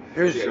to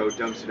Here's- go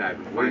dumpster dive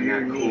and What do find you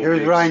that need? cool Here's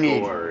big what I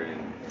need. store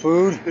and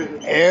Food,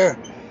 air,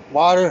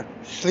 water,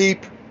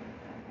 sleep,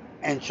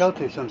 and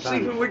shelter sometimes.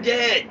 Sleeping, we're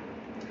dead.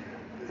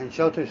 And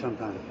shelter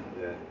sometimes.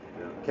 yeah.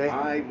 Okay?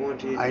 I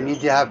wanted. I need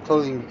to have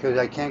clothing because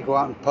I can't go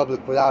out in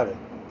public without it.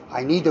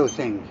 I need those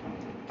things.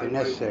 They're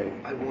necessary.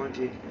 I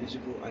wanted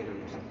physical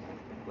items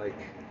like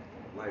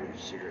lighters,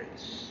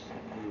 cigarettes,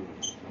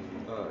 food.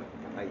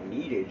 I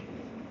needed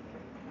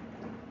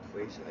a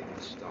place I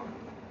could stop.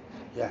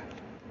 Yeah.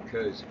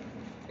 Because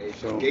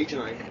So-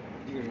 daytime,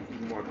 you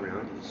can walk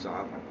around, you can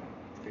stop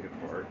in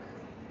a park.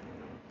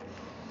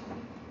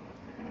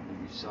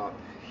 You can stop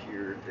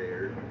here,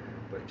 there,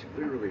 but to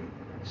literally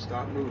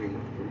stop moving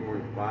for more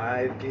than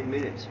 5-10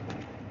 minutes,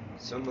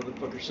 some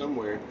motherfucker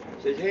somewhere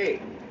says,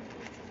 hey,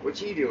 what's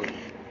he doing?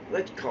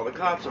 Let's call the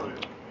cops on him.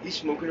 He's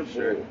smoking a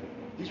Sure. bowl.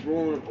 He's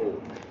rolling a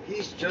bowl.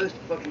 He's just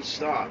fucking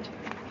stopped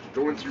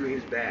going through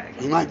his bag.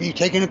 He might be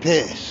taking a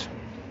piss.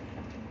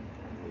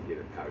 You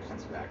get a pouch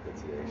that's tobacco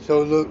today.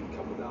 So look, A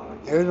couple dollars.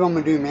 here's what I'm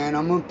gonna do, man.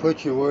 I'm gonna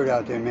put your word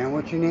out there, man.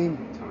 What's your name?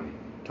 Tony.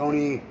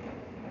 Tony.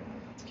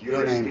 You Your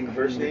have name. anything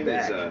First holding name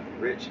you is back?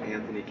 Rich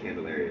Anthony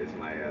Candelaria is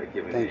my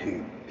given Thank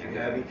name. Do you And,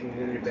 have anything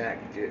holding you back?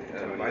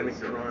 Tony Violent is,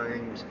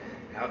 crimes?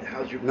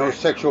 How's your No background?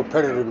 sexual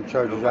predator no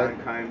charges, right?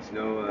 violent crimes,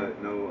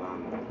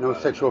 No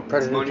sexual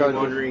predator Money charges.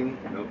 laundering?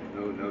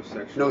 no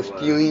sexual. No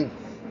stealing.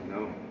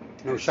 No.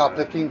 No It's,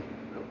 shoplifting.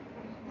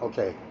 no.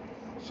 Okay.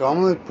 So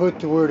I'm gonna put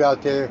the word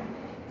out there,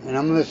 and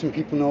I'm gonna let some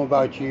people know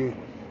about you.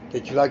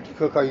 That you like to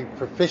cook. Are you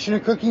proficient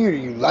at cooking, or do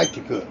you like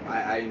to cook?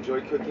 I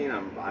enjoy cooking.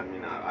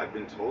 I've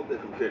been told that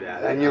I'm good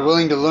at it. And you're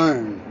willing to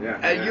learn.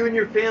 Yeah. You and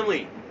your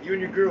family, you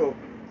and your girl,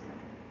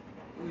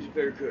 who's a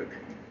better cook?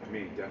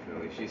 Me,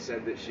 definitely. She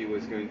said that she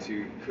was going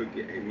to cook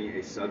me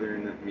a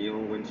southern meal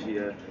when she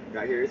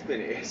got here. It's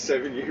been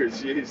 7 years.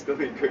 She still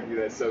didn't cook me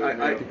that southern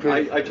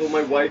meal. I told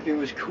my wife it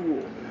was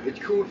cool. It's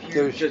cool if you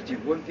There's- just do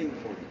one thing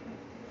for me.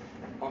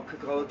 I'll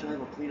cook all the time,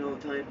 I'll clean all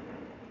the time.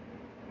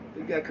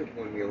 We gotta cook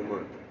one meal a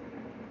month.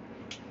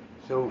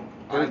 So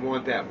I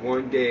want that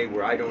one day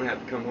where I don't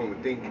have to come home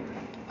and think,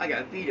 I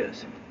gotta feed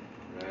us.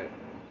 Right.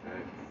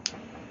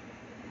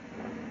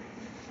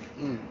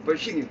 But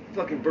she can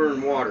fucking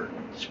burn water.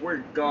 Swear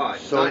to God,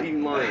 So- not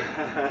even lying.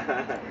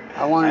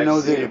 I want to I've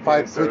know that seen if I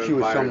Minnesota put you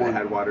with fire that someone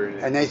had water in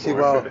it and they say,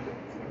 before. well,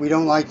 we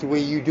don't like the way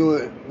you do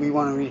it, we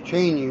want to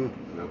retrain you,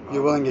 No problem.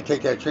 you're willing to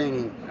take that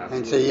training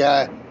and say, Absolutely.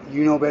 yeah,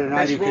 you know better than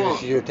I That's do because wrong.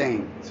 this is your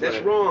thing. That's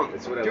wrong.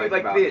 That's what I Do like it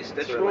like about this.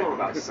 That's what I like wrong.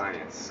 about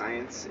science.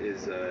 Science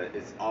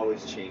is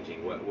always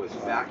changing. What was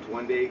fact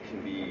one day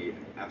can be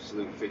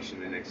absolute fiction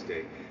the next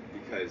day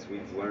because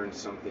we've learned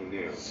something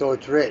new. So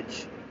it's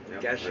rich.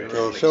 Yep, That's right.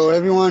 right. So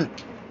everyone,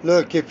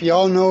 look, if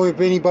y'all know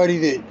of anybody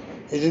that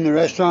is in the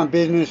restaurant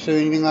business or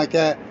anything like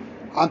that,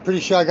 I'm pretty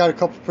sure I got a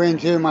couple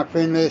friends here in my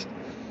friend list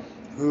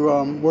who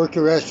work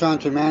at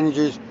restaurants or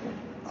managers.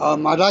 I'd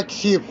like to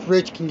see if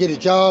Rich can get a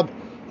job.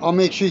 I'll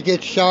make sure he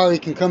gets a shower. He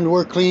can come to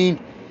work clean.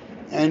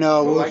 And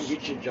Oh, I can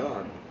get you a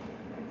job.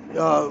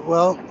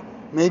 well,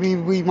 maybe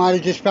we might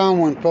have just found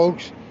one,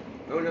 folks.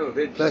 Oh no,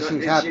 that's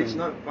Blessings not, happen. it's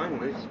not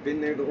final. It's been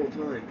there the whole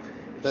time. It's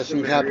just a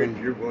Blessings matter happen.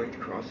 if you're willing to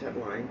cross that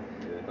line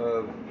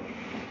of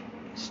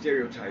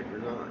stereotype or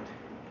not.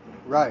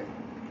 Right.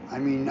 I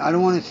mean, I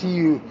don't want to see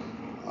you.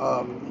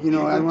 You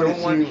know, I People want don't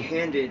to want see to you. be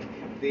handed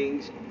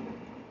things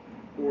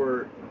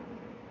or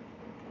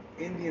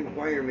in the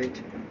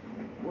environment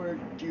where a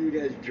dude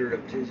has dirt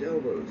up to his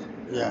elbows.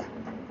 Yeah.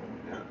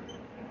 Yeah.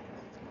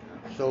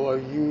 So are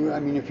you? I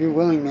mean, if you're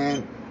willing,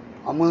 man,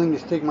 I'm willing to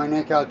stick my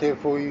neck out there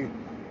for you,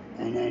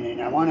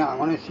 and I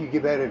wanna see you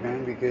get better,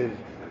 man, because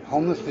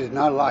homeless is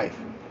not life.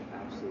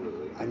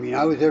 Absolutely. I mean,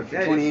 I was there for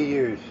That is- 28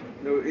 years.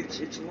 No, it's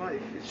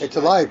life. It's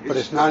a life, but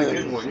it's not a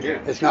good one. Yeah.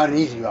 It's not an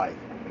easy life.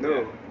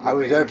 No. I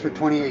was there for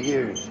 28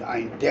 years.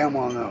 I damn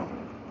well know.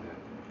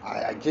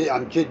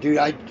 I'm just, dude.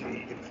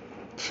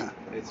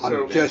 It's I'm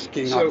so- just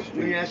getting So off the let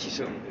me street. ask you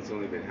something. It's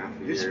only been half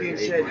a This year. being 8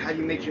 said, months how do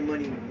you for make me. your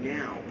money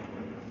now?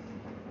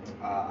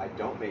 I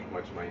don't make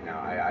much money now.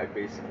 I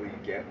basically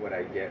get what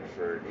I get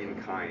for in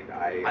kind.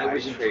 I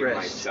was trade impressed.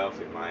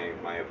 myself and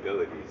my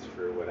abilities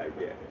for what I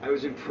get. I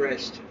was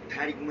impressed,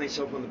 patting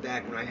myself on the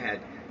back when I had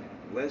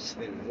less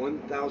than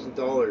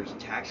 $1,000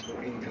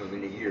 taxable income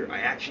in a year. I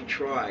actually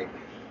tried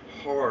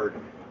hard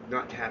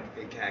not to have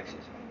to pay taxes.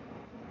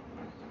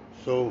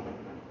 So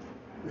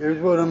here's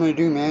what I'm gonna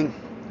do, man.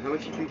 How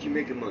much do you think you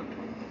make a month?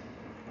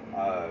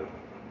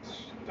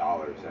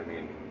 Dollars. I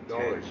mean,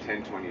 Dollars.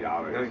 $10, $20.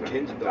 No,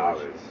 tens of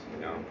dollars.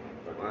 You know,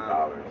 fucking Wow.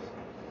 dollars.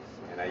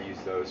 And I use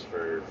those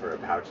for a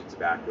pouch of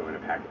tobacco and a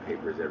pack of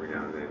papers every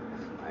now and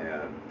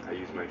then. I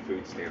use my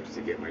food stamps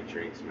to get my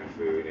drinks, my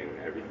food, and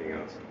everything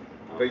else.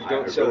 But you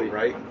don't sell them,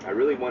 right? I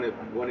really wanted to.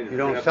 You print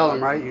don't up sell one-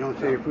 them, right? You don't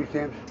sell No. your food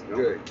stamps. No.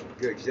 Good,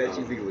 because that's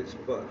No. illegal as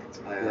fuck.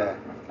 Yeah.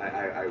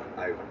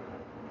 I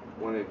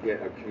want to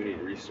get a community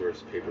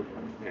resource paper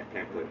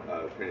pamphlet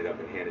printed up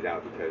and handed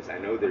out because I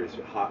know there's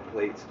hot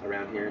plates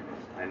around here.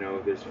 I know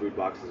there's food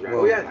boxes around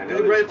Well, here. yeah, I they're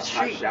know right there's up the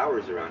hot street.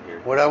 showers around here.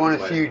 What I want to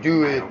but see you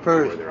do I is don't know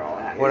first. where they're all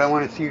at. What I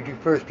want to see you do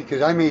first,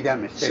 because I made that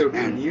mistake, So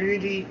man.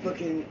 community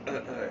fucking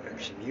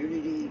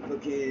community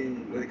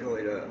fucking what do they call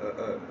it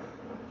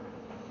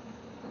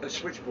a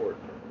switchboard,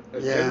 a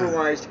Yeah.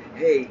 generalized.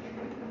 Hey,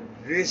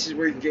 this is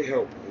where you can get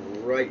help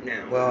right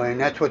now. Well, and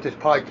that's what this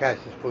podcast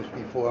is supposed to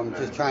be for. I'm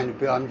just trying to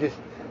build.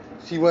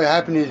 See what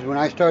happened is when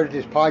I started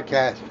this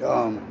podcast,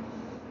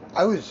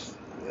 I was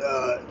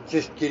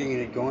just getting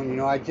it going. You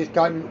know, I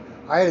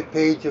had a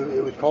page.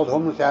 It was called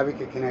Homeless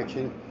Advocate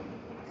Connection,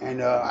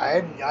 and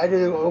I had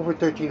over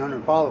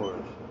 1,300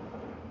 followers.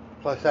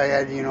 Plus, I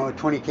had a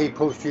 20K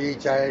post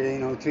reach. I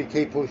had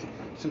 3K post.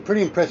 Some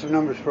pretty impressive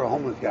numbers for a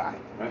homeless guy.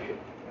 Right.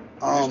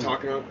 Just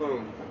talking on the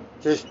phone.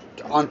 Just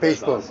on That's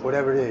Facebook, awesome.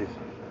 whatever it is.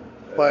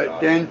 That's But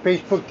awesome. then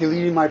Facebook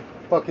deleted my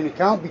fucking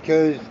account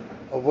because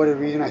of whatever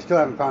reason. I still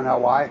haven't found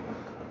out why.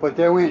 But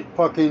there went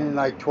fucking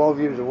like 12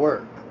 years of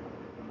work,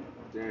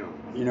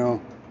 Damn.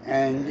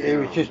 and it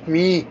was just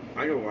me.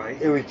 I know why.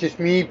 It was just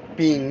me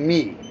being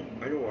me.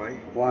 I know why.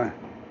 Why?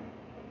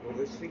 Well,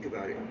 let's think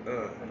about it.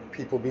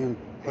 People being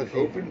An pussy.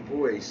 open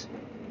voice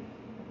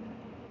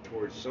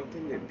towards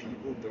something that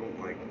people don't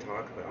like to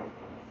talk about,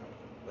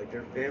 like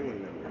their family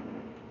member,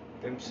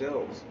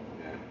 themselves.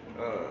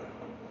 Yeah.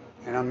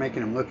 And I'm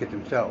making them look at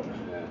themselves.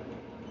 Yeah.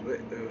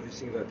 Let's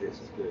think about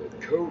this. Good.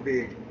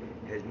 COVID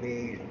has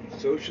made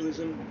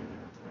socialism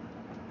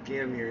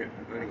damn near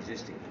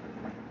non-existent.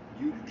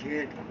 You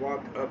can't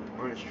walk up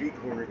on a street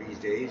corner these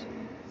days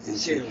and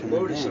say take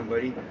hello to someone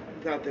down. somebody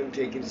without them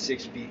taking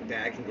 6 feet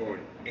back and going,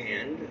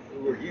 and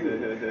who are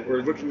you?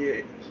 Or looking at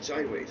you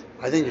sideways.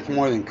 I think it's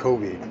more than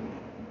COVID.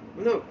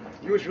 Well, no.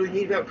 You know what's really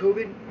neat about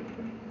COVID?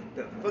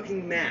 The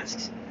fucking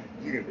masks.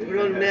 You can put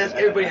on a mask.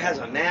 Everybody has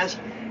a mask.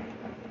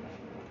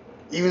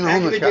 Even the Back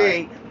in homeless the guy.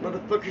 day,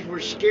 motherfuckers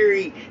were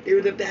scary. They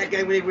were the bad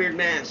guy when they wear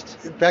masks.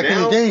 Back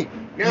in the day,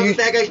 now you the used-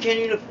 bad guys can't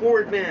even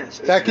afford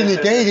masks. Back in the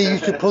day, they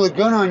used to pull a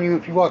gun on you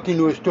if you walked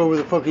into a store with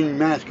a fucking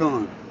mask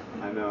on.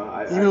 I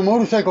know. Even a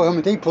motorcycle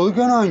helmet, they pull a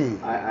gun on you.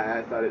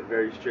 I thought it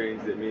very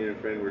strange that me and a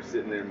friend were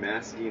sitting there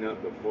masking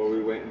up before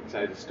we went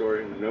inside the store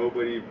and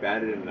nobody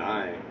batted an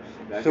eye.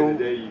 Back So- in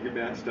the day, you get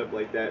masked up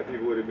like that,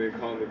 people would have been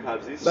calling the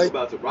cops. These Like, are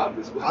about to rob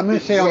this place. I'm gonna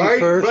say on the Right,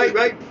 first,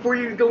 right before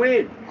you go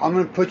in. I'm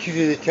gonna put you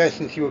to the test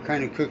and see what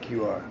kind of cook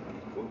you are.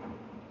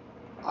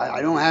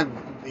 I don't have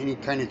any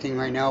kind of thing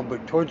right now,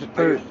 but towards the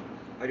first,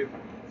 I do.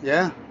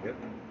 yeah, Yep.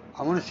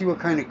 I want to see what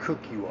kind of cook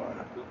you are.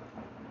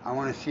 I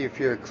want to see if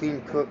you're a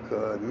clean cook,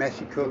 a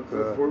messy cook.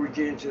 Before we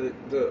get into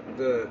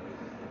the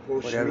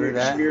whatever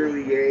that.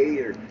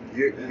 Schmierlier, or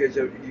you guys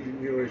know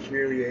what a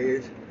Schmierlier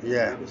is?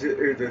 Yeah. Is it,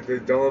 or the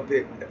Dollop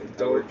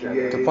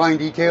To find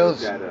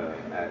details. At The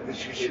Hidden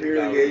Schmierlier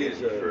Valley is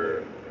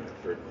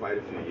for quite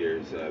a few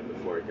years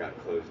before it got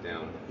closed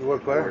down. You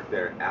worked I where? worked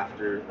there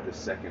after the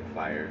second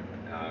fire,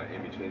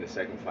 in between the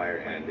second fire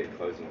and it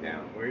closing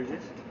down. Where is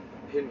this?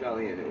 Hidden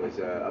Valley Inn. It was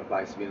up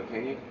by Sabino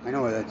Canyon. I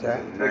know where that's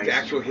at. Like the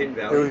actual Hidden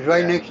It Valley? was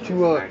right Yeah, next it's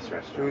to a nice it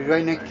restaurant. was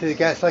right next to the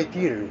Gaslight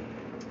Theater.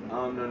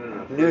 No.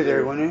 Near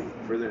there, wasn't it?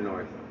 Further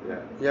north. Yeah.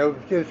 Yeah,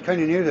 it was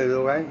kind of near there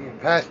though, right? You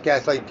passed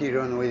Gaslight Theater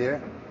on the way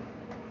there.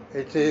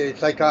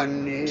 It's like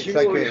on. It's Do you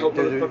like know what would help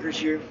there's a- motherfuckers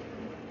here?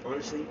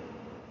 Honestly?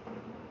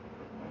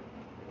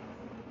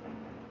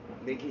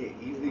 Making it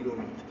illegal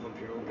to pump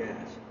your own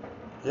gas.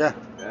 Yeah.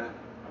 Yeah.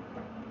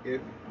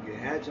 If you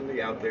had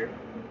somebody out there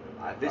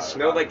I that thought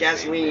smelled about like the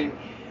same gasoline, thing.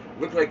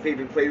 looked like they've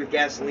been playing with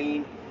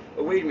gasoline.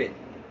 Oh, wait a minute.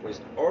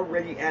 Was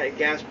already at a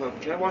gas pump.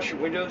 Can I wash your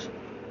windows?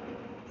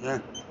 Yeah.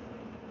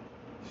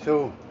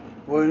 So,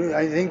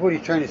 I think what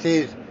he's trying to say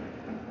is,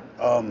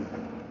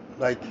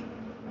 like,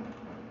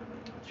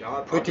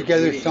 Job put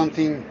together opportunity.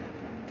 something.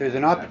 There's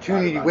an I've thought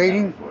opportunity about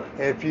waiting. that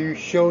before. If you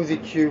show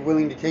that you're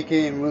willing to take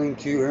it and willing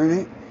to earn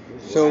it,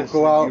 When's the so last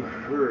go time out.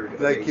 You heard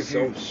of like a if you-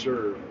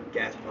 self-serve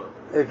gas pump.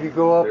 If you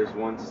go up There's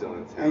one still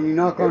in town. and you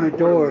knock on a Every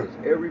door one of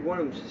them is- Every one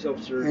of them is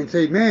self-serve. and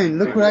say, "Man,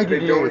 look what I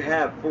did They don't today.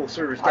 have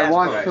full-service I gas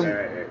washed pumps. some.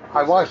 Right.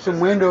 I washed some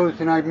windows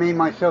and I made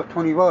myself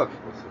 $20.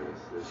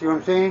 This See what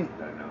I'm saying?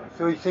 I know.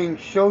 So he's saying,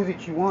 show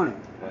that you want it,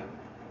 Yeah.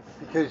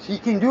 because he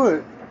can do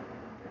it,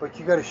 but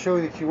you got to show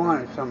that you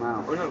want it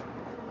somehow. Oh no.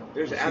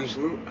 There's You an see?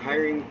 absolute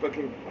hiring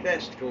fucking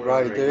fest going on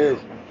Right, right there now.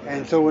 is.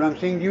 And so what I'm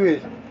saying to you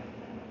is,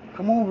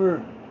 come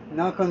over,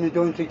 knock on the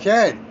door and say,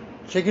 Chad,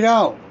 check it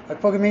out. I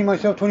fucking made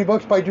myself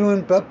 $20 by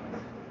doing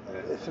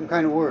some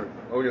kind of work.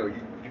 Oh no, you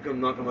come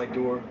knock on my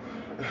door.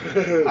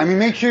 I mean,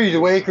 make sure he's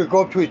awake or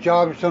go up to his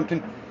job or something.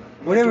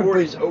 my Whatever. door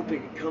But, is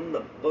open. Come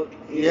the fuck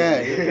in. yeah,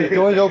 if the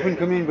door's open,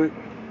 come in.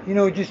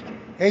 But, just,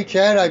 hey,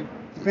 Chad, I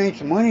made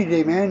some money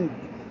today, man.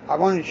 I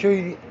wanted to show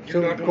you. You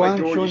So knock on go my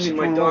on, door, show you me see that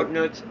my you dog want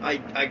nuts, I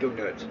go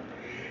nuts. work.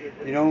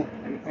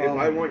 If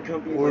I want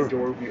company, or my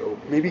door will be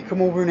open. Maybe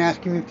come over and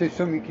ask him if there's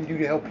something you can do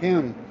to help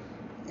him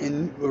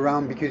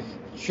around, because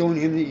showing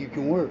him that you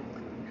can work.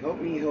 Help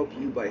me help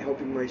you by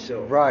helping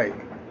myself. Right.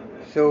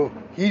 So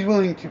he's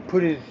willing to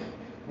put his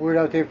word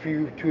out there for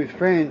you to his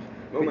friends,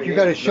 Oh, but my you name-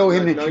 got to show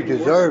him that not you even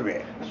deserve work.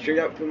 it. Straight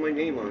out put my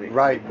name on it.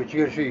 Right, but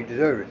you got to show you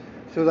deserve it.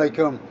 So like,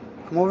 come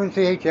over and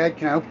say, hey Chad,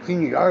 can I help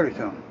clean your yard or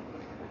something?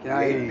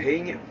 Can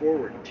Paying it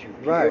forward to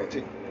be Right. able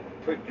to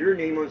put your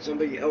name on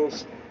somebody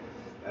else.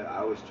 I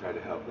always try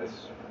to help. That's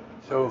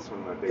So one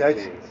of my big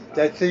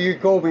that's things. your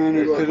goal, man.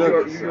 Is You to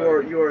are,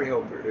 look. you are a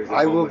helper. There's a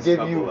I will homeless give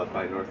couple you- up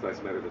by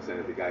Northwest Medical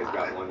Center. The guy's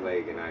got one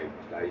leg, and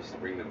I used to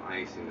bring them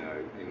ice and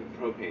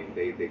propane.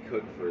 They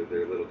cook for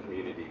their little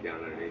community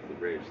down underneath the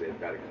bridge. They've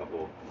got a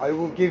couple. I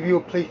will give you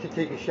a place to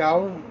take a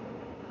shower.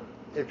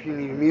 If you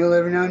need a meal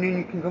every now and then,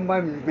 you can come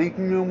by. Make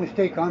no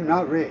mistake, I'm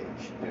not rich.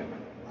 Yeah.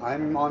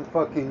 I'm on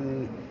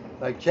fucking,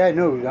 like Chad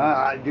knows,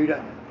 I do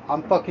that.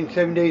 I'm fucking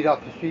 7 days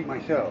off the street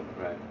myself.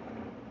 Right.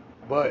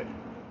 But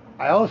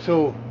I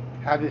also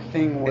have this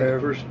thing And where the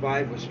first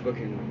 5 was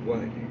fucking what?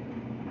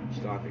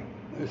 Stopping.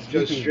 Just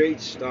sleeping, straight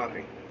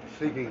stopping.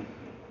 sleeping.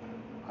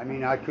 I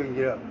mean, I couldn't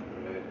get up.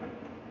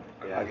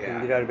 Right. I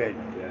couldn't get out of bed.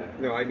 Yeah.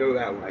 No, I know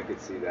that one. I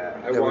could see that.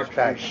 I That was walked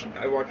fact.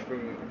 I walked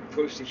from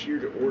close to here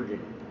to Oregon,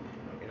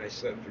 and I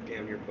slept for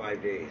damn near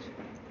 5 days.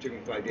 It took me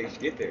 5 days to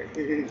get there.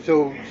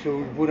 So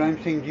what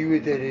I'm saying to you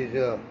is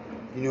that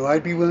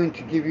I'd be willing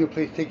to give you a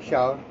place to take a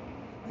shower.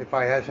 If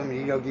I have something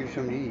to eat, I'll give you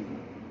something to eat.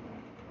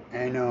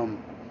 And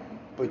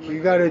but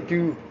you gotta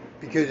do,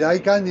 because I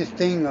got in this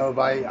thing of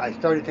I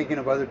started thinking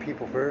of other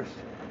people first,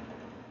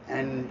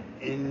 and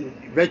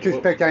in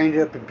retrospect I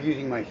ended up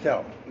abusing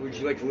myself. Would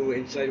you like a little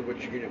insight of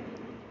what you're gonna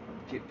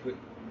put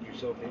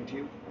yourself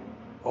into?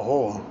 A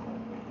hole.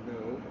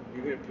 No,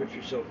 you're gonna put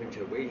yourself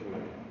into a waiting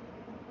room.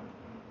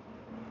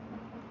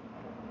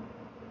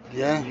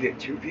 Yeah. You get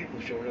 2 people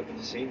showing up at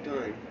the same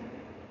time.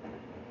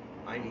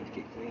 I need to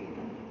get clean.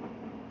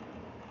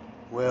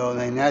 Well,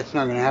 then that's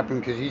not gonna happen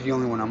because he's the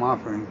only one I'm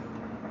offering.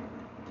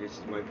 This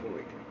is my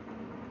point.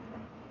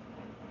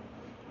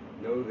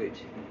 Know that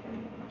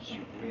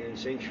Superman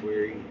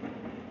Sanctuary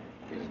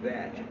is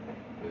that.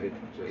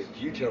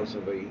 If you tell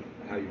somebody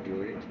how you're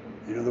doing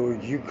it, In other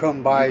words, you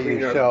come by you clean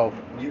up, yourself.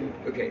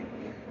 Okay.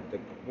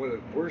 One of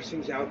the worst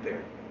things out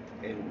there,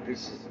 and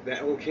this is that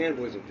whole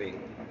cannibalism thing.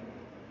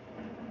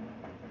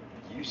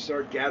 You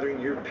start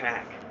gathering your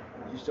pack.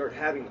 You start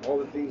having all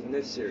the things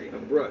necessary: a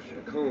brush,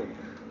 a comb,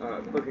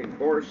 fucking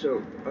bar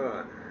soap.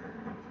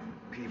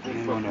 People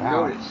Clean fucking on the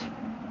house. notice.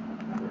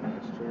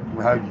 That's true.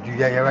 Well, how'd you do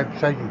that? Yeah, right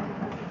beside you.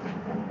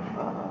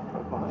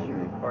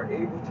 You are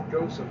able to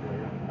go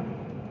somewhere.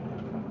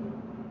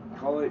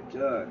 Call it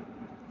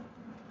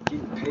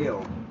getting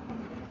pale.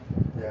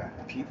 Yeah.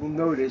 People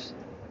notice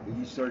that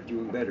you start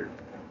doing better.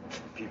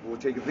 People will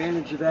take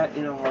advantage of that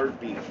in a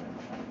heartbeat.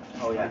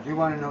 Oh I do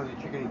want to know that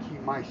you're going to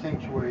keep my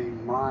sanctuary.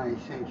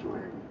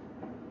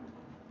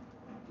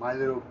 my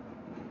little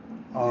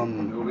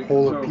Nobody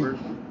hole comes of over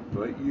peace.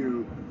 but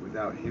you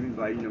without him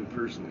inviting them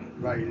personally.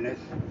 Right,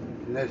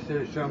 unless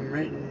there's some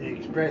written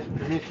express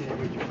permission,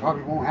 which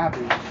probably won't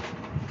happen.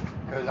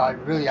 Because I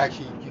really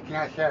actually, you can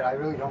ask that, I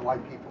really don't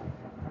like people.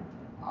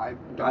 I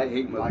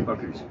hate like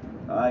motherfuckers. people.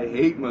 I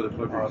hate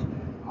motherfuckers.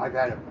 I've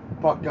had a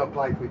fucked up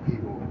life with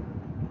people,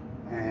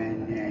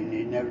 and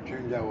it never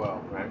turns out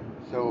well. Right.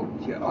 So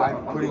Yeah,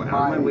 I'm I'll putting go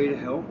out of my way to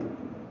help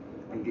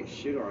and get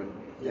shit on.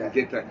 Yeah. And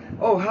get that.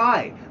 Oh,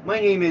 hi, my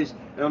name is.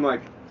 And I'm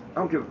like, I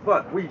don't give a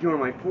fuck. What are you doing on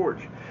my porch?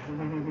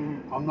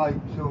 I'm like,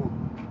 so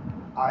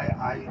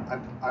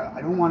I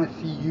don't want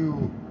to see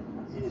you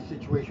in a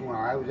situation where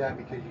I was at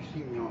because you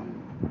see me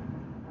on.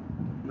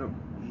 No,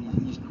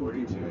 he's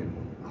 42.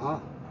 Huh?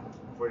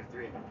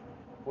 43.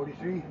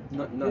 43?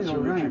 Not He's so all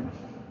right. Richard.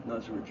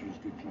 Not so Richard. He's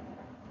good people.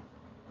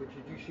 But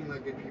you do seem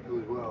like good people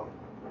as well.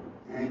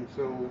 And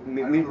so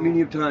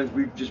Many of times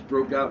we've just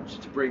broke out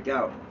just to break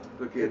out.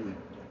 Fucking.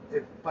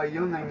 If by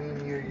young I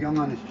mean you're young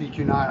on the street,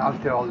 you're not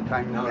out there all the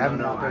time. No, You no, haven't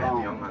no. out there I am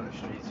long. young on the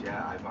streets.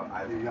 Yeah,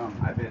 You're young.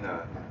 I've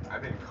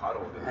been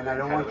coddled in And the I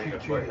don't want you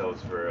Catalina to.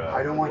 foothills for.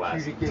 I don't for want the you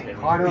last to get 10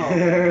 caught up.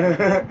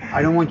 years.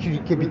 I don't want you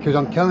to get because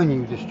I'm telling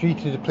you, the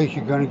streets is a place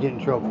you're gonna get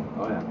in trouble.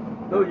 Oh yeah.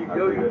 No,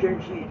 you're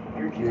guaranteed.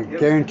 You're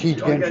guaranteed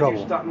to All get you in gotta do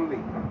is trouble. Stop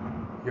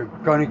moving. You're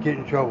gonna get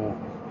in trouble.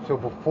 So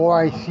before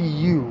I see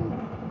you,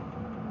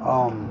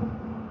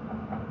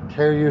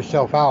 tear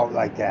yourself out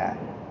like that,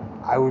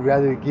 I would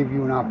rather give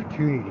you an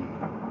opportunity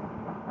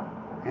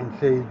and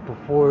say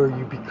before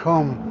you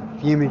become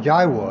the image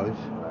I was,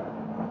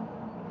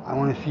 I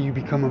want to see you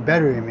become a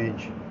better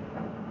image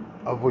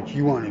of what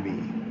you want to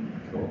be.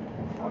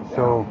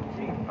 So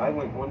See, I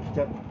went one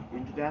step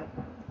into that,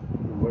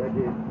 and what I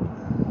did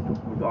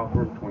was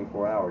offer him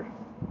 24 hours.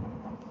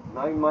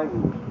 Not even my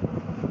rules.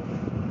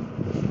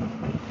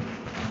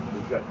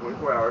 We've got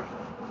 24 hours.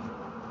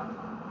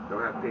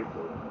 Don't have to pay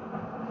for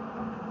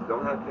it.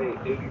 Don't have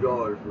to pay $80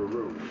 for a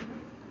room.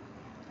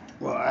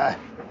 well,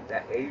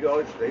 That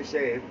 $80 they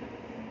save,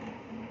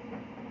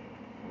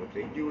 what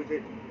they do with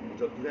it,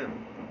 it's up to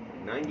them.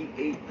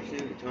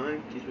 98% of the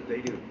time, here's what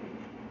they do.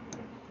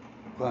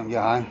 go and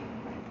get high.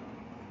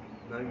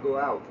 Not even go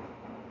out.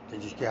 They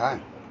just get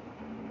high.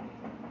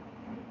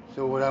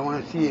 So what I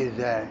want to see is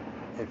that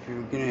if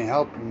you're gonna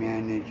help you,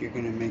 man, that you're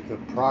gonna make a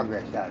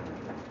progress out of it.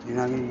 You're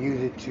not gonna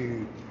use it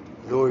to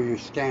lower your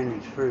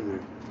standards further.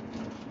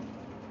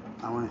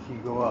 I want to see you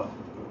go up.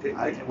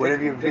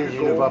 Whatever your pick a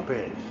vision of goal. up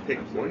is. Pick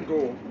one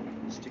goal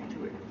and stick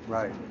to it.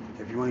 Right.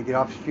 If you want to get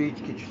off the streets,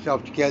 get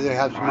yourself together,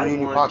 have some I money in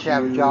your want pocket,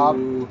 have a job,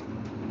 to-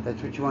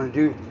 that's what you want to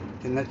do,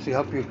 then let's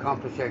help you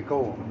accomplish that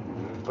goal.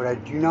 But I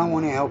do not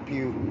want to help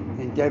you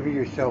endeavor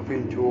yourself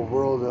into a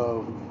world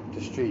of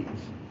the streets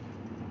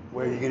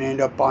where you're going to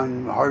end up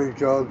on harder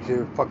drugs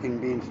or fucking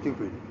being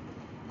stupid.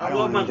 I don't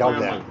love want my to do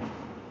that. family.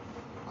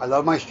 I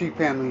love my street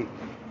family,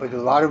 but a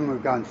lot of them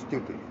have gone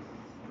stupid.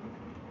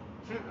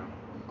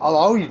 I'll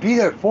always be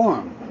there for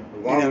them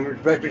A lot in of a them are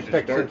stupid to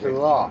retrospect start sense of the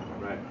with. law.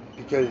 Right.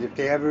 Because if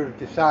they ever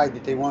decide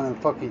that they want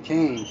to fucking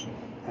change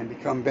and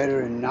become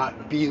better and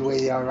not be the way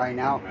they are right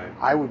now, Right.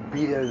 I would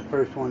be there the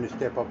first one to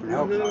step up and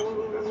help them. That's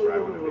where I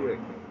wanna be.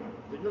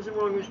 There's nothing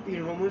wrong with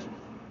being homeless.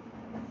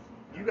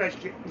 You guys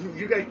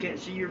can't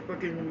see your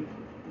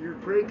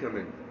prey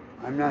coming.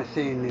 I'm not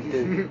saying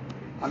that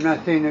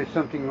there's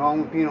something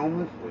wrong with being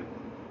homeless.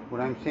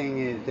 What I'm saying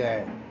is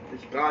that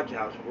It's God's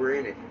house. We're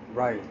in it.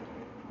 right.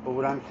 But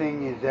what I'm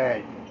saying is that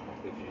If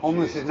you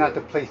homeless choose is not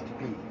to- the place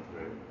to be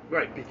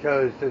Right.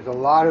 because there's a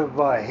lot of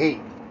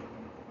hate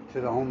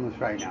to the homeless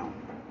right now.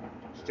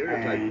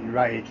 Stereotype. And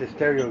right, it's a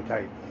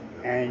stereotype.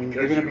 And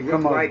Because you're gonna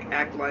become look a like,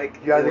 act like.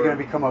 you're either or going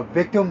to become a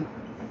victim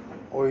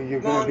or you're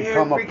going to long-haired,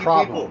 become a freaky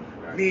problem.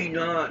 people. Me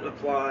not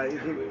apply.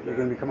 You're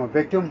going to become a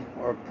victim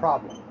or a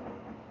problem.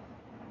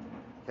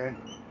 Okay?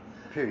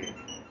 Period.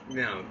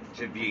 Now,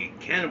 to be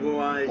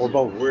cannibalized Or is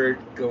both. where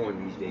it's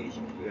going these days.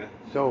 Yeah.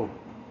 So,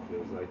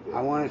 Feels like it.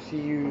 I want to see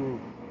you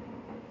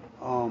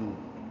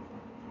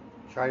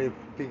try to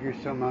figure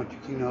something out to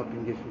clean up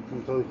and get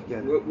some clothes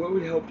together. What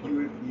would help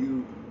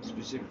you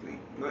specifically?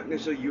 Not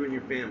necessarily you and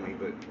your family,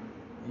 but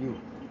You.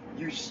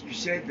 you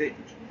said that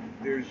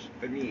there's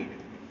a need.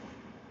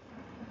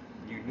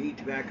 You need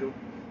tobacco.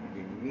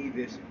 You need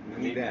this. You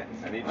need that.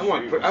 I need I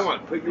want shoes. to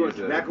put you on These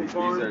are- tobacco These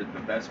farm. are the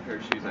best pair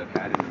of shoes I've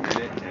had in a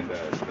minute, and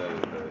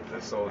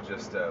the sole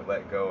just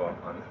let go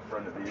on the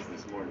front of these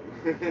this morning.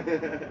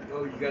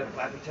 Oh, you got a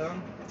flappy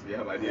tongue?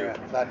 Yeah, I do. Yeah,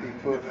 flappy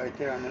foot right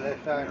there on the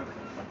left side.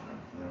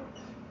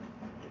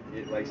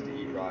 It likes to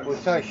eat rocks. What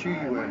size shoe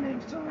you wear?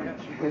 Tony.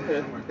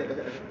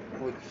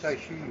 What size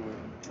shoe you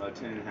wear?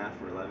 10 and a half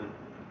or 11.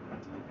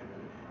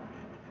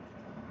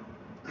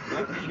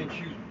 I've seen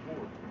shoes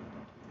before.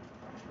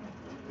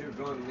 They were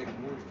gone the next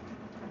morning.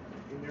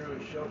 In there on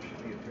the shelf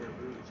should be a pair of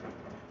boots.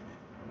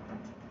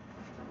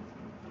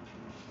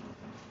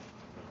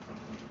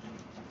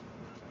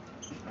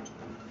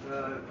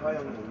 Probably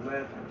on the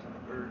left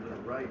or the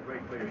right by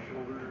your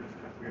shoulder,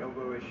 your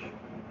elbow-ish.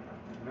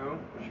 No?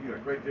 It should be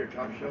like right there,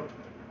 top shelf.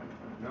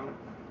 No?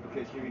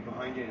 Okay, it's gonna be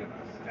behind you in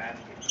a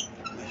basket.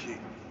 Let's see.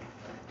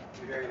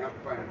 Yeah, I'm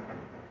fine.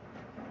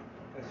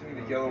 I see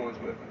the yellow ones,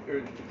 but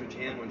or the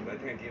tan ones, but I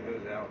think I gave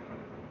those out.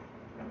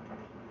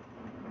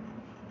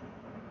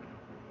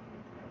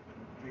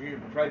 You're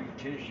here, probably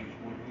tennis shoes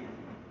more than me.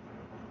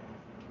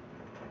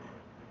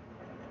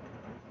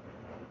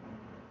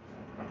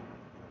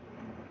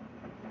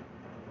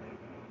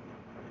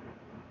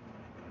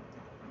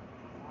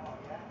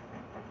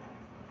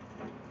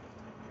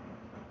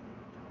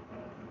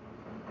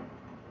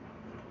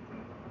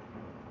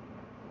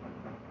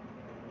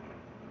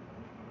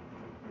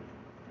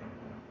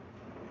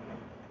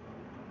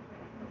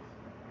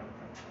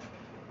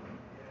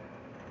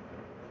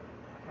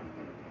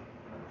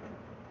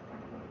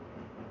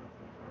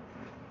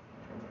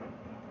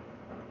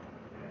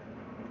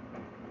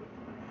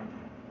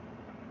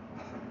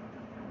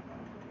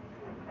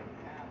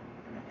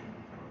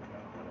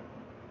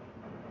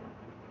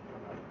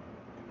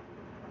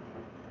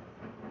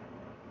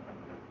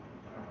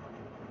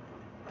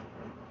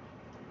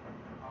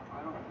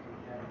 I don't think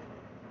that.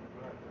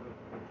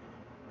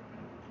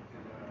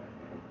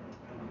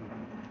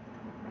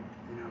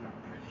 And I'm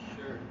pretty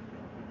sure.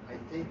 I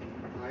think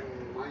I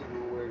might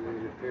know where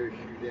there's a pair of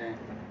shoes at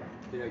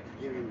that I could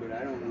give him, but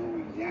I don't know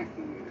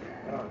exactly where they're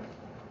at.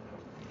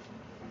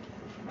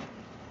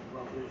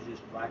 Well, there's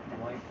this black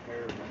and white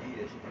pair of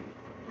Adidas,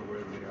 or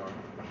whatever they are.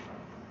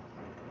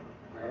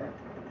 Where?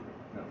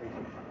 No,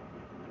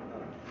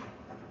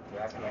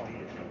 black and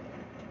Adidas.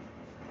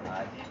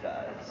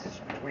 It's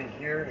between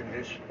here and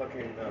this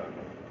fucking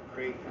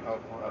crate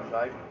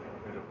outside.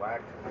 There's a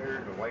black pair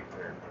and a white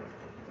pair.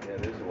 Yeah,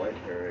 there's a white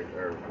pair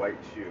or white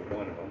shoe,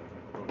 one of them.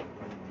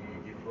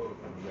 You get both,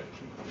 and you got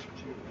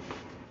two.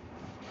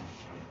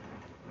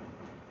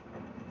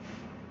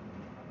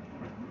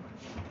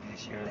 You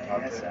see on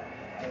top of that?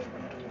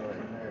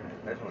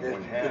 That's only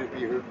one half. Could it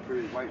be her for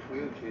his wife's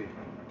wheelchair?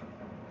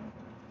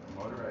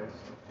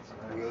 Motorized.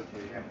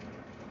 Wheelchair, yeah.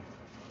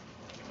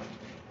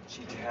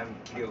 See, to have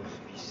gills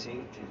be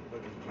synced and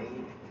fucking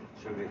gained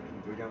so that you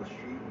can go down the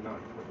street and not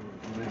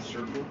fucking in a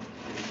circle,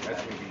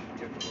 that's gonna be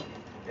difficult.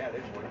 Yeah,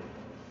 there's one. I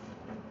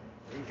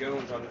think the other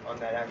one's on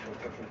that actual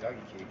fucking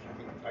doggy cage.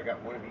 I got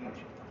one of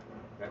each.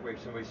 That way if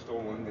somebody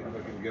stole one, then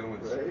fucking the other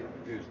one's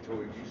is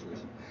totally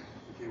useless.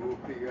 Okay, we'll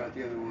figure out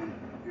the other one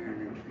here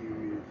in a few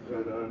minutes.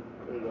 Right on.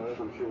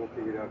 I'm sure we'll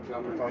figure it out.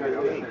 I'm gonna Okay.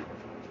 try to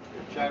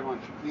if Chad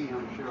wants to clean,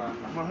 I'm sure I'm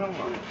Well, hell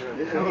no.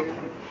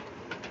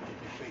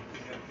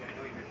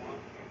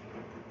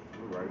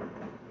 We're right.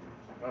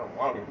 I don't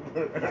want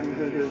them.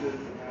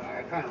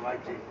 I kind of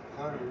like it.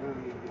 Kind of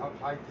really helps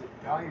hide the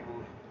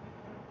valuables.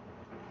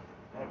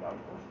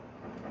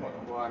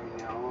 Well, I mean,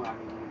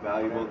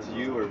 Valuable to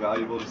you or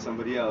valuable to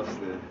somebody else?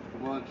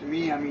 Well, to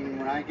me, I mean,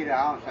 when I get a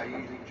house, I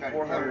usually try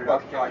to cover it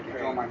up so I can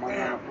throw my money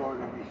on the floor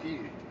and nobody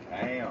sees it.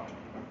 Damn.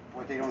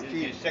 What they don't Just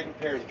see your second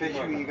pair is especially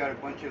when you got a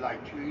bunch of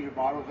like 2-liter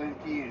bottles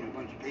empty and a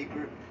bunch of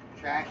paper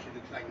trash that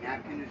looks like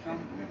napkin or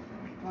something.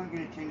 People aren't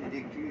going to tend to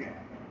dig through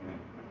that.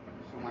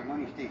 So my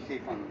money stays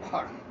safe on the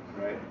bottom.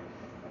 Right.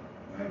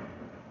 You know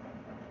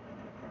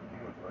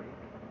what's funny?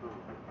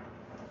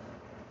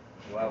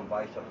 Go out and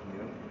buy something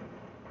new,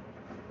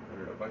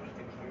 or a bunch of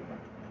things new.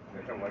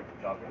 I don't like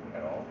shopping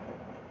at all.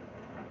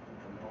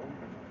 Come home,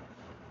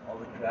 all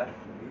the trash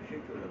from the new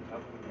shit goes on top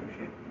of the new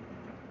shit.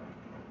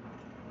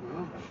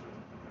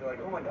 They're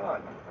like, oh my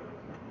god.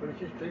 But it's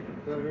just paper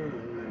cutter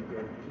and like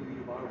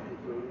 2-liter bottles of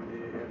soda they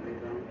have laid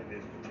down. And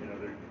there's 10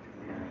 other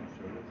weird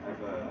sodas.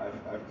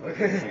 I've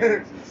collected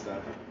cans and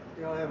stuff.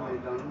 They all have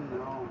laid down, you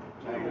know.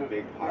 I have a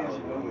big pile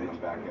of them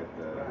back at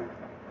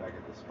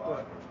the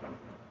spot.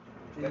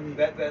 That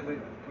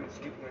would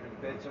skip went to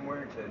bed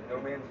somewhere to no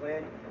man's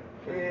land,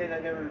 and I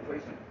never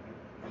replaced it.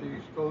 So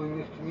you're scolding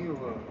this to me or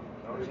what?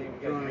 I'm saying we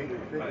gotta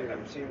drink.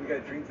 I'm saying we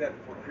gotta drink that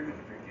before critters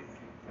drink it.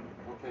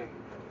 Okay.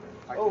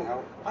 I can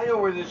help. I know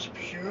where there's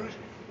shoes.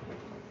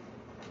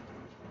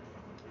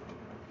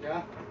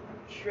 Yeah?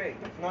 Straight.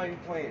 Not even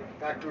playing.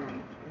 Back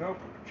room. Nope.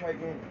 Try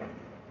again.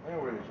 I know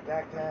where there's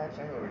backpacks.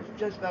 I know where there's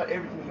just about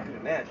everything you could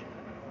imagine.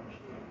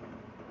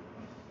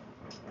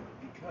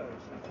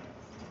 Because,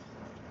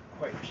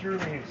 quite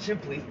purely and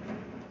simply,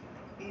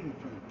 even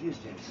from a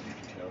distance, you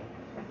can tell.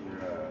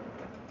 Your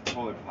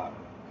polar pop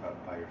cup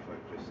by your foot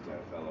just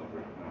fell over.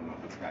 I don't know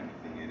if it's got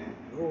anything in it.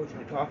 Oh, it's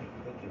my coffee.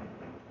 Thank you.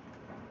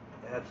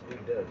 It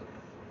absolutely does.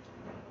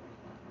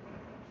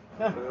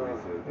 Huh.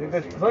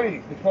 That's funny.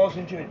 It falls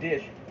into a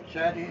dish.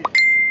 Chad is,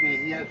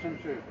 man, he has some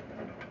sort of.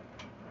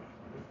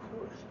 Of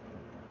course.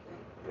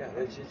 Yeah,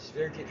 it's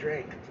there to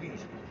drink.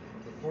 Please.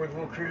 Before the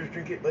little critters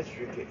drink it, let's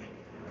drink it.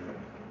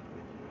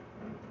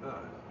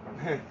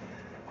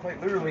 Quite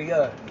literally,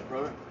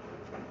 Brother?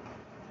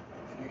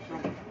 You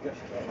some? Yes,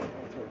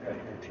 okay,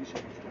 here, 2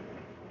 seconds.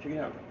 Check it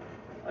out.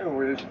 I know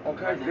where there's all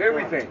kinds of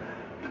everything.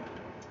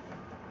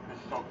 This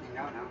is all cleaned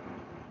out now.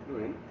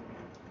 Really?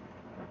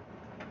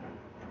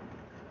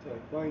 So I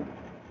find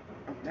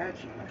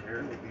matching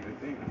here would be the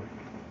thing.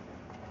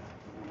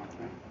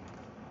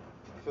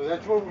 So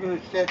that's what we're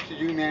gonna set to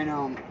do,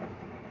 man.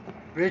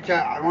 Rich,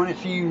 I want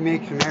to see you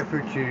make some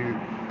effort to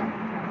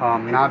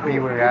not be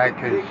where you're at,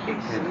 cause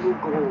a single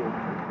goal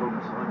to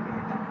focus on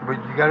But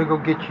you got to go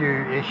get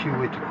your issue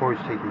with the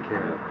courts taken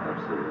care of. Yeah,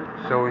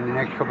 absolutely. So in the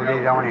next couple of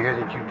days, I want to hear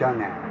that you've done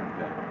that.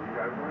 Yeah. You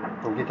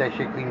got one? Go get that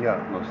shit cleaned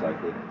up. Most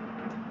likely.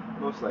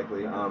 Most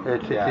likely.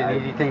 It's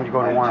an easy thing to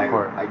go to warrant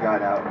court. I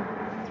got out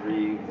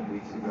 3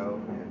 weeks ago,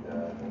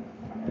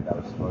 and I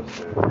was supposed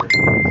to,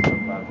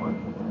 5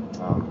 months.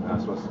 I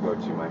was supposed to go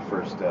to my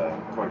first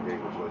court date,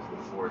 which was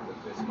the 4th of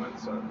this month,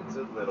 so it's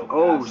a little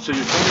fast. So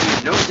you're telling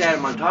me no dad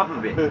on top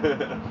of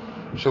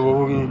it? So what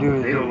we're gonna do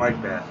is They don't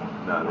like that.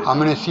 No, I'm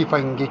gonna see if I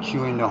can get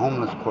you into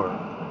homeless court.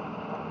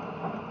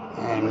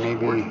 And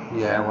maybe,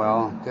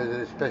 well, there's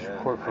a special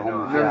court for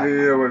homeless. No,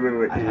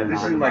 wait. I haven't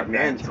This heard isn't like about that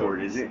man's until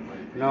court, is it?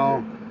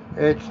 No,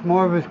 it's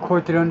more of a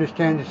court that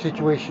understands the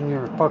situation.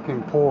 You're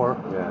fucking poor.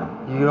 Yeah.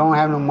 You don't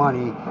have no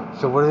money.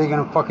 So what are they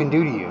gonna fucking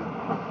do to you?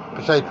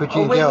 Besides put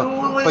you in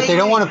jail. But they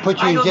don't want to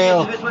put you in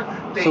jail.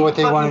 So what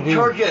they want to do?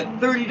 Charge you a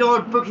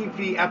 $30 booking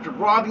fee after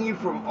robbing you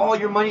from all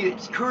your money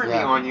that's currently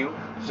on you.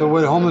 So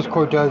what homeless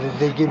court does is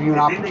they give you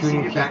an Then they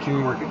send you back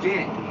to work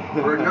opportunity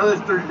again for another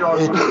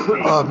 $30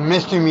 booking fee. a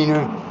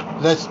misdemeanor.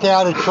 Let's stay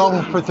out of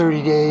trouble for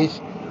 30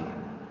 days.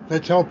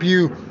 Let's help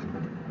you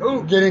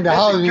get into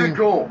housing. That's a good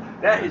goal.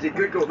 That is a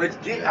good goal. Let's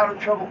get out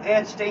of trouble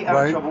and stay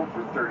out of trouble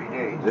for 30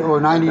 days.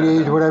 Or 90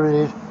 days, whatever it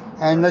is.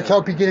 And let's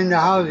help you get into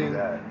housing.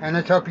 And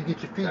let's help you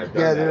get your feet I've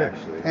done together. that,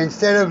 actually.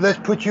 Instead of let's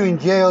put you in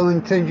jail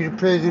and send you to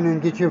prison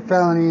and get you a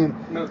felony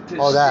and No, to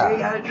all that.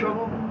 stay out of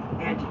trouble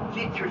and to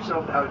get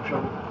yourself out of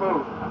trouble,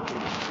 both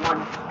is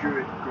one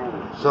good goal.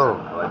 So,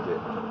 I like it.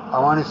 I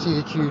want to see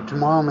that you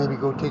tomorrow maybe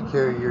go take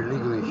care of your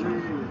legal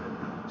issues.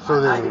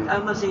 So that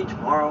I'm not saying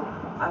tomorrow.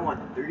 I want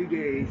 30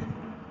 days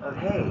of,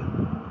 hey,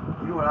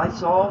 you know what I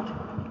solved?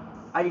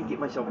 I didn't get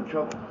myself in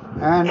trouble.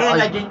 and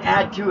I didn't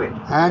add to it.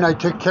 and I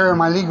took care of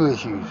my legal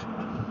issues.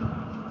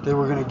 They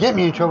were gonna get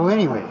me in trouble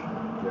anyway.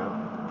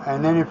 Yeah.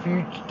 And then if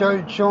you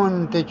start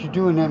showing that you're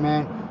doing that,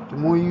 man, the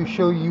more you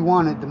show you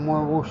want it, the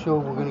more we'll show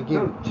we're gonna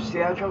give No, it. just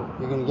stay out of trouble.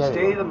 You're gonna get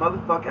Stay it. the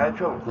motherfucker out of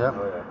trouble. Yep.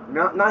 Oh,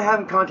 yeah. Not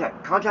having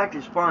contact. Contact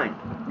is fine.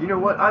 You know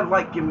what? I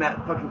like giving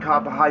that fucking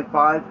cop a high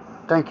five,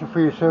 Thank you for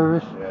your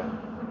service, Yeah.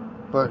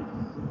 but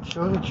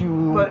show that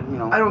you, but you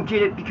know. I don't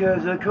get it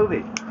because of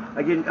COVID.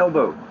 I get an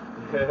elbow.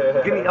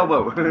 Give me an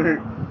elbow.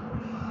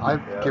 I've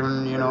Yeah.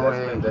 given, you know,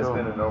 That's so,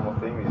 been a normal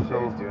thing these so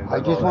days. Doing I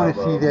just double want to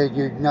elbow. see that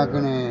you're not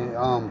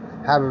gonna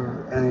have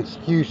an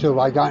excuse of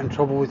I got in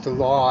trouble with the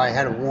law, I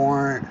had a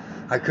warrant,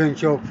 I couldn't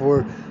show up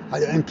for.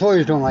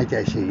 Employers don't like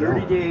that shit, you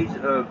 30 know. days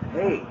of,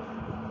 hey,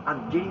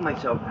 I'm getting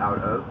myself out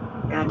of,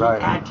 and I can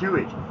Right. add to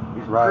it.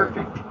 Is Right.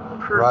 perfect.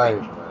 Perfect.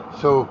 Right.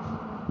 So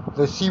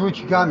let's see what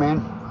you got,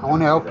 man. I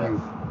want to help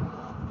you,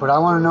 but I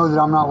want to know that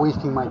I'm not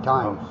wasting my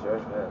time. Oh, sure,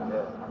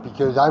 yeah.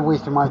 Because I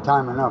wasted my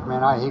time enough,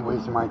 man. I hate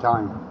wasting my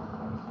time.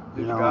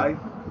 You There's know, a guy.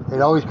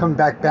 it always comes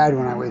back bad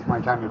when I waste my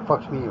time. It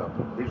fucks me up.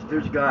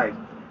 There's a guy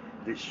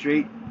that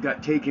straight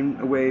got taken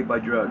away by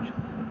drugs.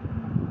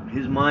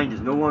 His mind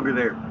is no longer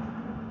there.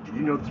 Did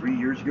you know 3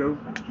 years ago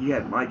he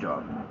had my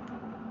job?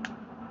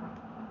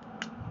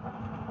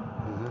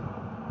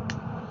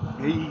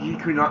 He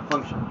could not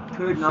function.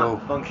 Could not So-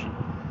 function.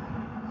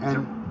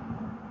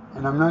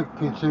 And I'm not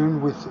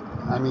concerned with.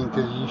 I mean,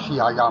 because you see,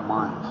 I got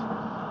mine.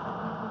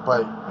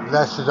 But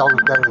less is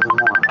always better than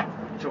more.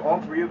 So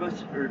all three of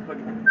us are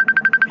fucking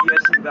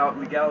BSing about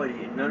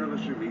legality, and none of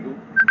us are legal.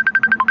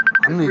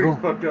 I'm That's legal.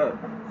 pretty fucked up.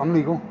 I'm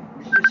legal.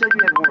 You just said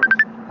you had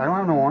warrants. I don't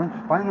have no warrants.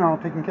 Fine, they're all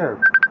taken care of.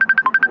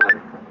 Good boy.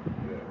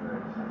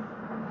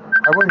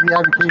 I wouldn't be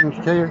advocating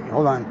to tell you.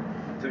 Hold on.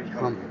 So you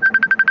call me.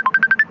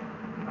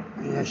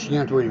 Yeah, she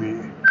wait a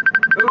minute.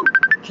 Oh,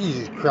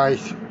 Jesus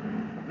Christ.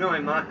 no,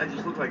 I'm not. I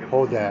just look like him.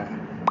 Hold that.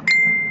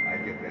 I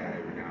get that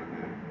every now and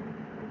then.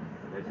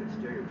 That's a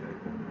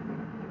stereotype.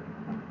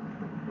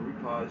 Are we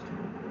paused?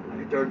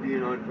 We started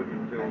being on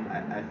fucking film.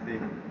 I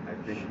think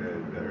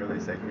the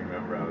earliest I can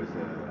remember, I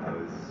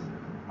was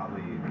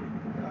probably.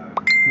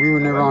 We were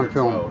never 11 on or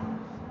film. 12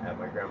 At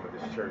my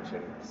grandmother's church,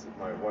 and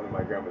one of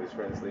my grandmother's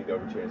friends leaned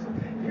over to me and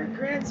said, "Your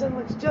grandson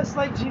looks just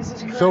like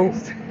Jesus Christ." So,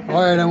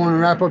 all right, I want to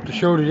wrap up the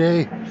show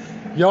today.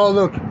 Y'all,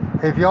 look,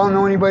 if y'all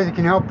know anybody that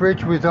can help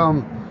Rich with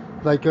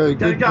like a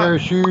good pair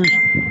of shoes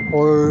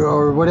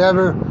or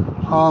whatever,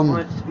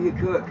 Wants to be a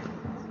cook.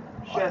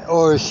 Chef.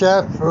 or a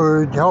chef,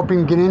 or help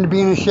him get into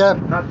being a chef.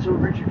 Not so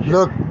Richard Chef.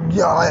 Look,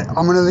 yeah,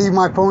 I'm gonna leave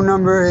my phone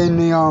number in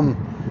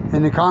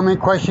the comment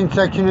question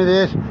section of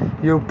this.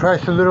 You'll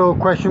press the little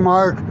question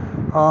mark,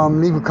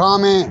 leave a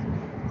comment.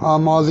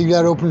 I'll leave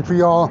that open for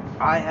y'all.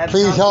 I have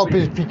Please found help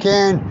somebody- if you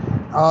can.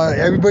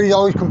 Everybody's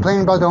always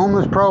complaining about the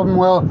homeless problem.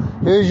 Well,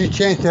 here's your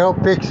chance to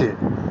help fix it.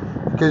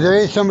 Because there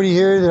is somebody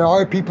here, there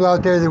are people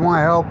out there that want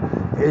to help.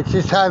 It's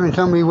just having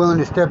somebody willing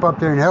to step up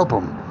there and help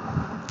them.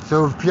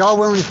 So if y'all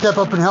willing to step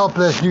up and help,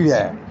 let's do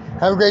that.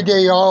 Have a great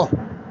day, y'all.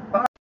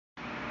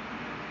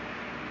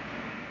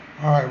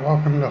 Alright,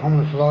 welcome to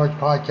Homeless Large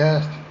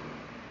Podcast.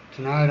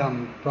 Tonight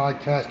I'm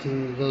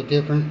broadcasting a little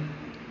different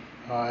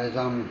as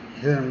I'm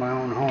here in my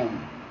own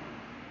home.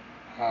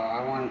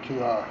 I wanted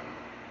to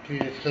do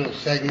this little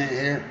segment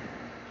here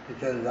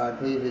because I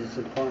believe it's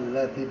important to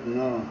let people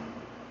know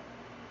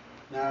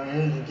Now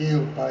here's the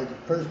deal, by the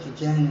 1st of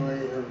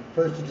January, or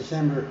 1st of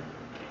December,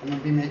 I'm going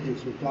to be making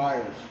some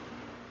flyers.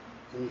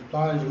 And these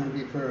flyers are going to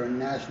be for a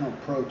national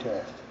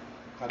protest.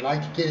 I'd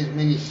like to get as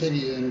many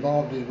cities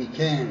involved as we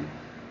can,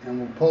 and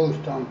we'll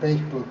post on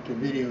Facebook the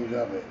videos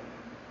of it.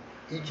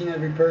 Each and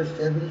every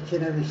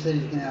city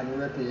is going to have a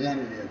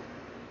representative.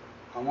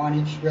 I want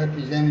each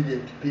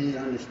representative to be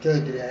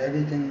understood that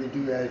everything we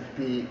do has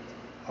to be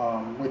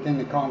within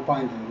the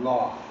confines of the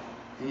law.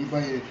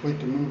 Anybody that's with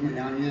the movement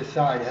on your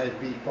side has to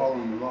be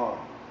following the law.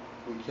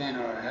 We can't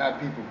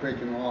have people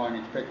breaking the law and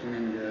expecting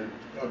them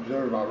to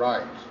observe our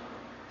rights.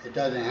 It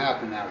doesn't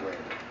happen that way.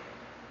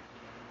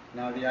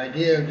 Now the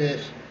idea of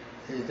this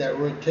is that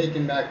we're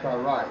taking back our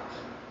rights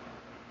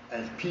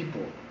as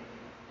people.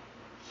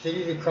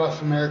 Cities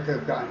across America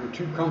have gotten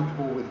too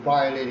comfortable with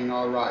violating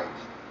our rights.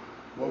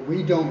 What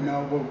we don't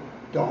know, what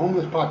the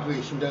homeless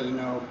population doesn't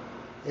know,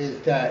 is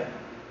that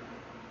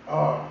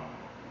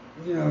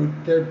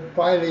they're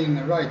violating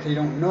their rights. They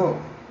don't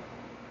know.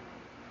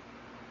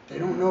 They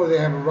don't know they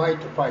have a right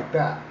to fight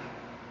back.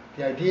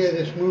 The idea of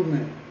this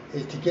movement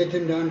is to get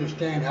them to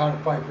understand how to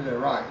fight for their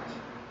rights.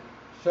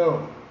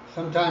 So,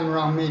 sometime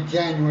around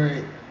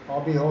mid-January,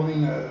 I'll be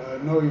holding a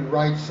Know Your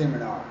Rights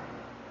seminar.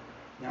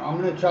 Now,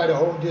 I'm going to try to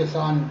hold this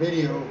on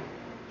video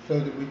so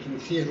that we can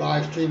see it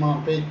live stream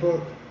on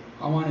Facebook.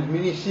 I want as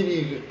many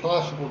cities as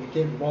possible to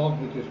get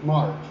involved with this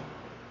march.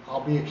 I'll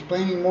be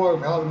explaining more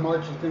of how the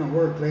march is going to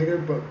work later,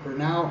 but for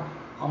now,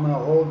 I'm going to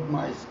hold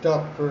my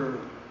stuff for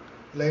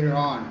later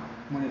on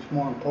when it's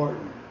more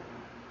important.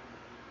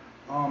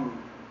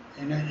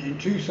 In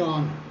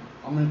Tucson,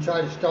 I'm going to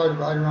try to start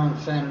right around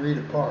Santa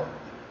Rita Park.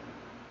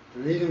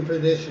 The reason for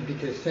this is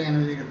because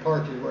Santa Rita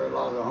Park is where a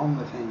lot of the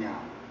homeless hang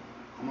out.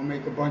 I'm going to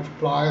make a bunch of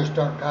flyers,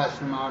 start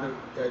passing them out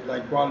at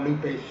like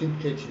Guadalupe Soup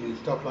Kitchen and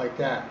stuff like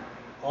that.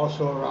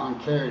 Also around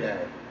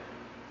Caridad.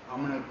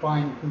 I'm going to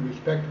find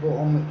respectable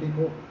homeless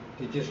people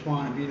that just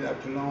want to be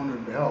left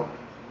alone or help.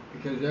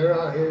 Because they're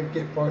out here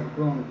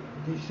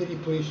these city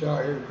police are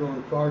out here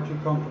growing far too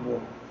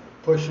comfortable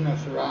pushing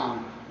us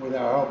around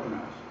without helping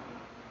us.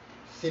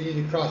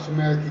 Cities across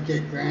America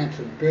get grants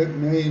of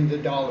millions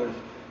of dollars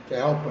to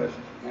help us,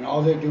 and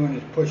all they're doing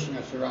is pushing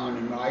us around,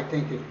 and I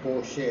think it's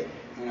bullshit.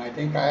 And I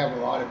think I have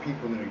a lot of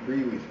people that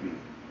agree with me.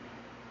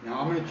 Now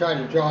I'm going to try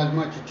to draw as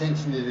much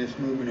attention to this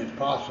movement as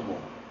possible.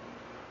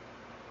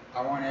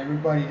 I want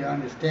everybody to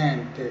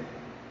understand that,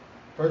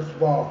 first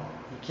of all,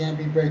 you can't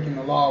be breaking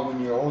the law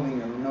when you're holding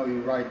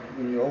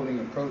when you're holding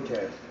a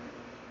protest.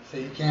 So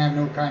you can't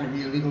have no kind of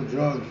illegal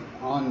drugs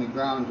on the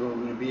grounds where we're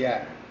going to be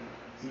at.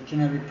 Each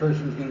and every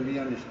person is going to be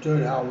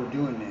understood how we're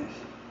doing this.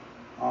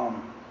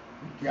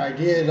 The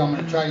idea is I'm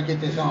going to try to get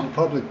this on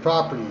public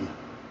property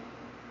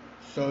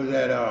so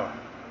that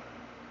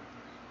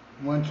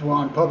once we're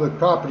on public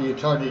property,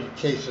 it's hard to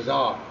chase us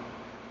off.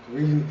 The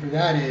reason for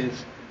that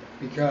is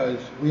because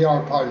we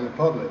are part of the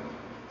public.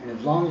 And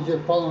as long as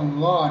you're following the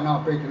law and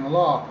not breaking the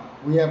law,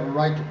 we have a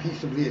right to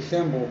peaceably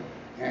assemble,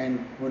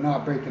 and we're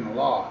not breaking the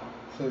law.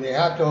 So they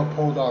have to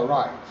uphold our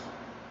rights.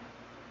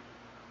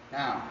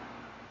 Now,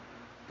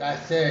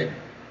 that said,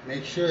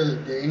 make sure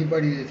that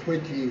anybody that's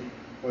with you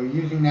or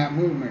using that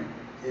movement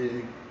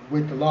is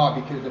with the law,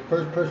 because the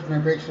first person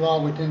that breaks the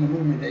law within the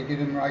movement, they give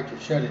them the right to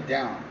shut it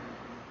down.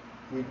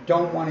 We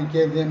don't want to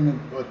give them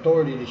the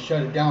authority to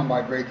shut it down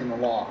by breaking the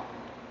law.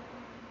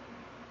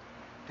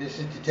 This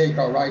is to take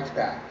our rights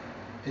back.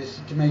 This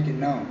is to make it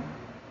known.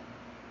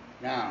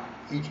 Now,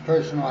 each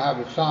person will have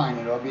a sign,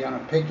 it'll be on a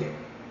picket.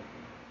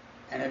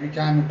 And every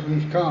time the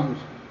police comes,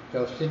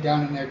 they'll sit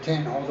down in their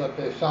tent and hold up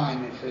their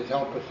sign that says,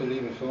 "Help us or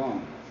leave us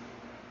alone."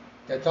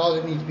 That's all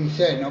that needs to be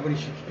said. Nobody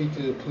should speak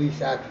to the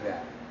police after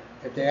that.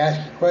 If they ask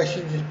you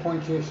questions, just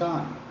point to your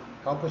sign.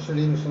 Help us or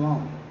leave us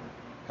alone.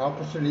 Help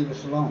us or leave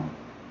us alone.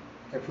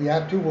 If we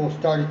have to, we'll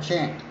start a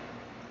chant.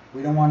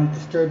 We don't want to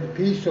disturb the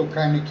peace, so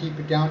kind of keep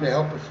it down to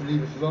help us or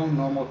leave us alone,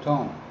 normal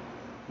tone.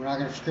 We're not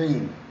going to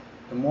scream.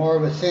 The more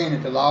of us saying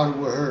it, the louder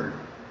we're heard.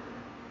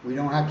 We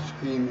don't have to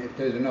scream if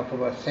there's enough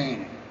of us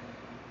saying it.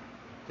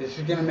 This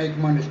is going to make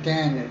them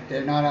understand that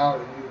they're not out,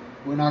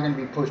 we're not going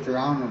to be pushed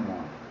around no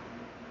more.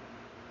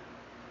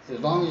 As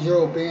long as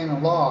you're obeying the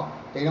law,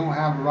 they don't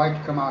have a right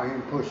to come out here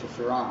and push us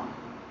around.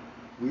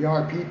 We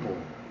are people.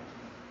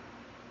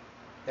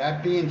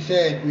 That being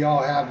said, we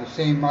all have the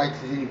same rights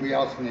as anybody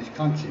else in this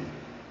country.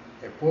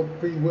 If we're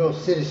free will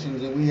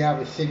citizens and we have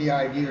a city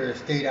ID or a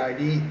state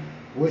ID,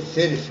 we're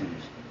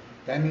citizens.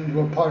 That means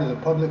we're part of the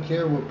public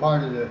here, we're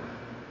part of it.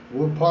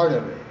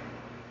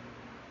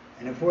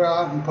 And if we're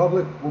out in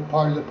public, we're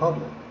part of the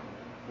public.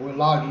 We're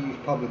allowed to use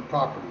public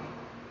property.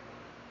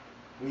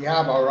 We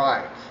have our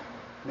rights.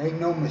 Make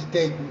no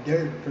mistake,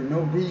 for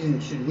no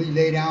reason should we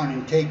lay down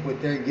and take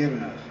what they're giving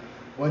us.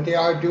 What they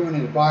are doing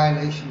is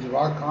violations of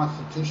our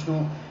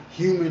constitutional,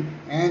 human,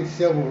 and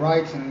civil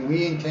rights, and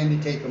we intend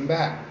to take them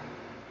back.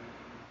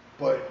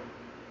 But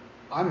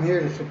I'm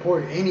here to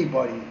support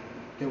anybody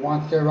that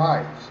wants their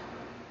rights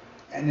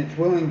and that's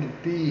willing to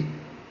be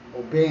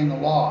obeying the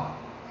law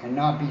and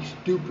not be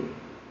stupid.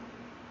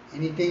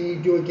 Anything you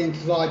do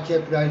against the law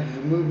jeopardizes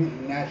the movement,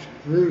 and that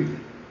screws it.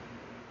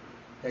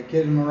 that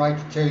gives them a right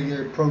to tear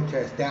your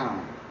protest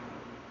down.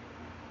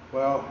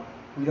 Well,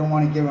 we don't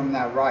want to give them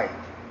that right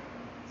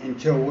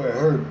until we're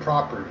heard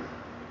properly.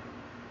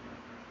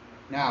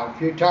 Now,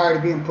 if you're tired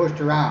of being pushed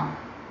around,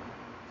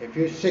 if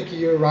you're sick of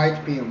your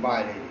rights being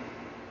violated,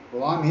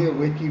 well, I'm here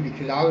with you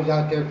because I was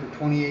out there for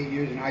 28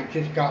 years and I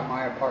just got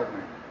my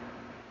apartment.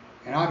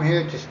 And I'm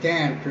here to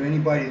stand for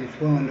anybody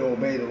that's willing to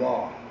obey the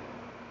law.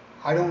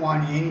 I don't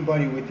want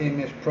anybody within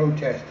this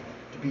protest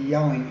to be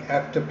yelling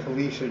F the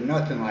police or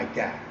nothing like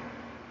that.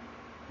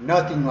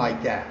 Nothing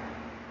like that.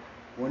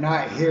 We're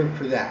not here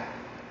for that.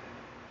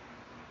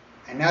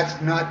 And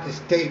that's not the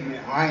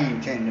statement I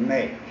intend to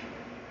make.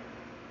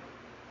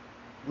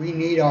 We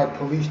need our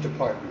police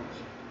departments.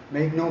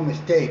 Make no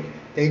mistake,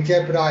 they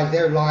jeopardize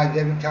their lives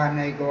every time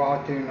they go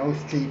out there in those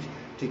streets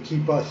to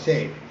keep us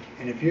safe.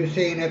 And if you're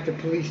saying F the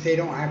police, they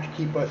don't have to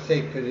keep us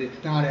safe because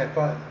it's not F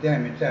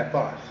them, it's F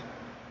us.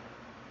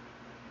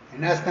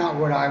 And that's not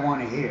what I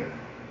want to hear.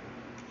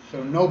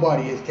 So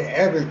nobody is to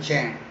ever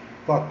chant,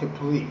 fuck the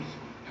police.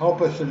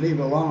 Help us or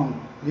leave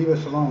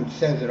us alone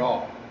says it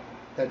all.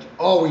 That's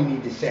all we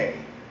need to say.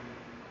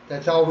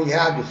 That's all we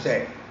have to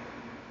say.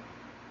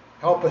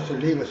 Help us or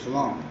leave us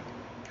alone.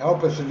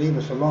 Help us or leave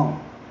us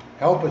alone.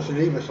 Help us or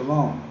leave us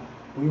alone.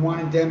 We want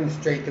to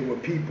demonstrate that we're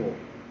people,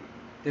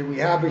 that we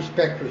have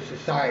respect for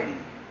society,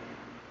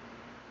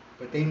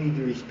 but they need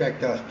to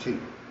respect us too.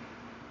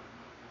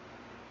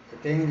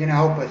 If they ain't going to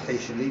help us, they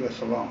should leave us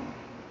alone.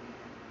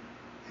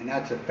 And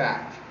that's a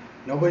fact.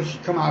 Nobody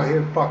should come out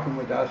here fucking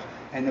with us.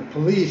 And the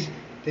police,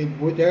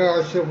 they're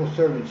our civil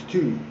servants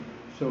too.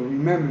 So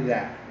remember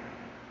that.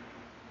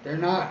 They're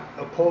not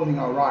upholding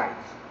our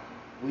rights.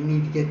 We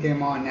need to get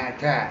them on that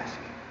task.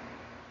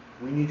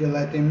 We need to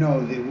let them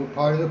know that we're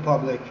part of the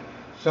public.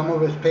 Some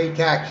of us pay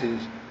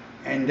taxes,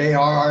 and they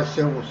are our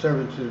civil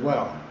servants as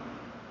well.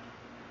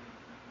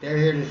 They're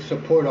here to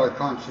support our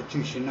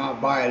Constitution, not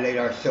violate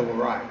our civil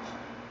rights.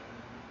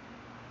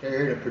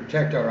 They're here to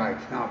protect our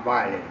rights, not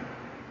violate them.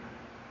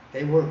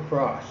 They work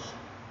for us.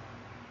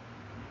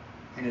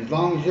 And as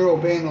long as you're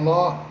obeying the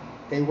law,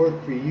 they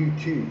work for you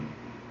too.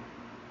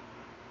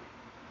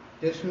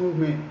 This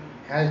movement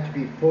has to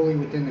be fully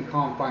within the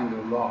confines of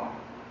the law.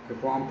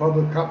 If we're on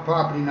public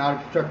property,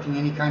 not obstructing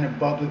any kind of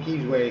public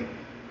easeway,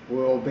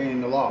 we're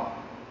obeying the law.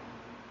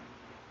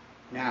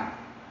 Now,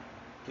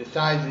 the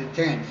size of the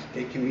tents,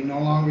 they can be no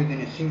longer than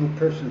a single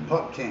person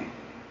pup tent.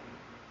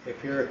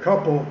 If you're a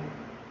couple,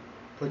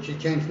 put your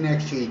tents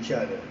next to each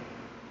other.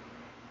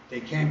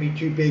 They can't be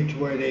too big to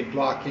where they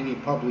block any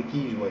public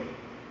easeway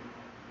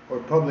or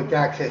public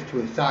access to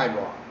a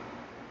sidewalk.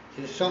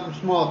 Just something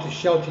small to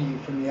shelter you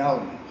from the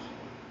elements.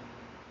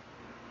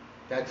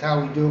 That's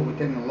how we do it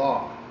within the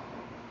law.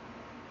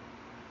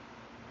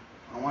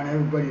 I want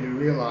everybody to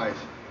realize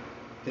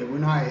that we're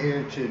not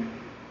here to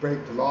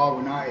break the law.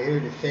 We're not here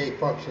to say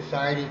fuck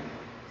society.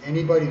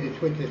 Anybody that's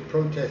with this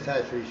protest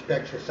has to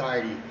respect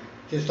society,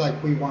 just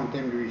like we want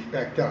them to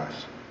respect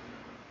us.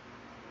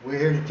 We're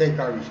here to take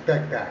our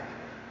respect back.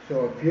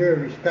 So if you're a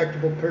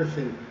respectable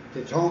person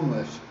that's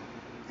homeless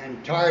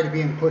and tired of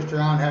being pushed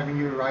around having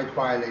your rights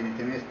violated,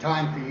 then it's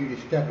time for you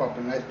to step up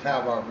and let's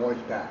have our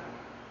voice back.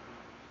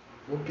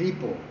 We're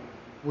people.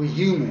 We're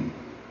human.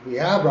 We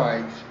have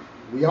rights.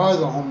 We are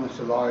the homeless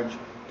at large.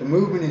 The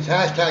movement is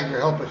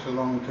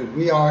 #YourHelpUsAlone because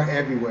we are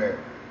everywhere.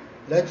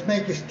 Let's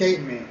make a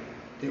statement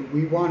that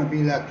we want to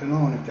be left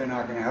alone if they're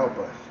not going to help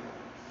us.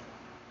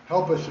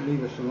 Help us or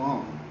leave us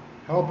alone.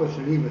 Help us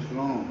or leave us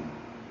alone.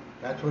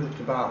 That's what it's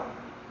about.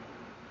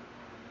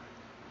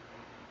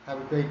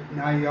 Have a great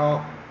night,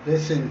 y'all.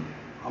 Listen,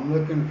 I'm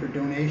looking for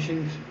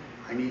donations.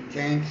 I need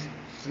tents,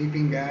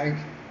 sleeping bags,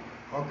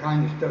 all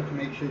kinds of stuff to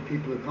make sure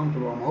people are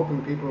comfortable. I'm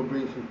hoping people will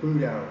bring some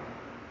food out.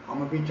 I'm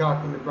going to be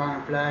talking to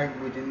Brian Flagg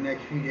within the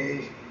next few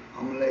days.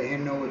 I'm going to let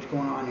him know what's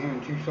going on here in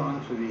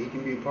Tucson so that he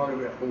can be a part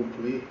of it,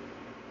 hopefully.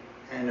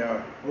 And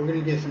we're going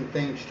to get some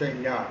things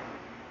straightened out.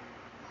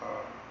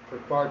 For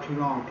far too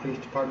long, police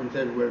departments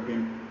everywhere have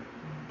been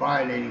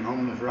violating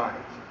homeless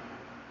rights.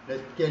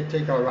 Let's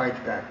take our rights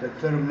back.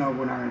 Let's let them know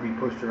we're not going to be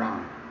pushed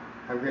around.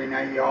 Have a great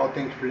night, y'all.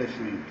 Thanks for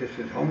listening. This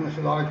is Homeless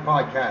at Large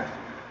Podcast,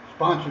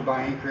 sponsored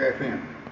by Anchor FM.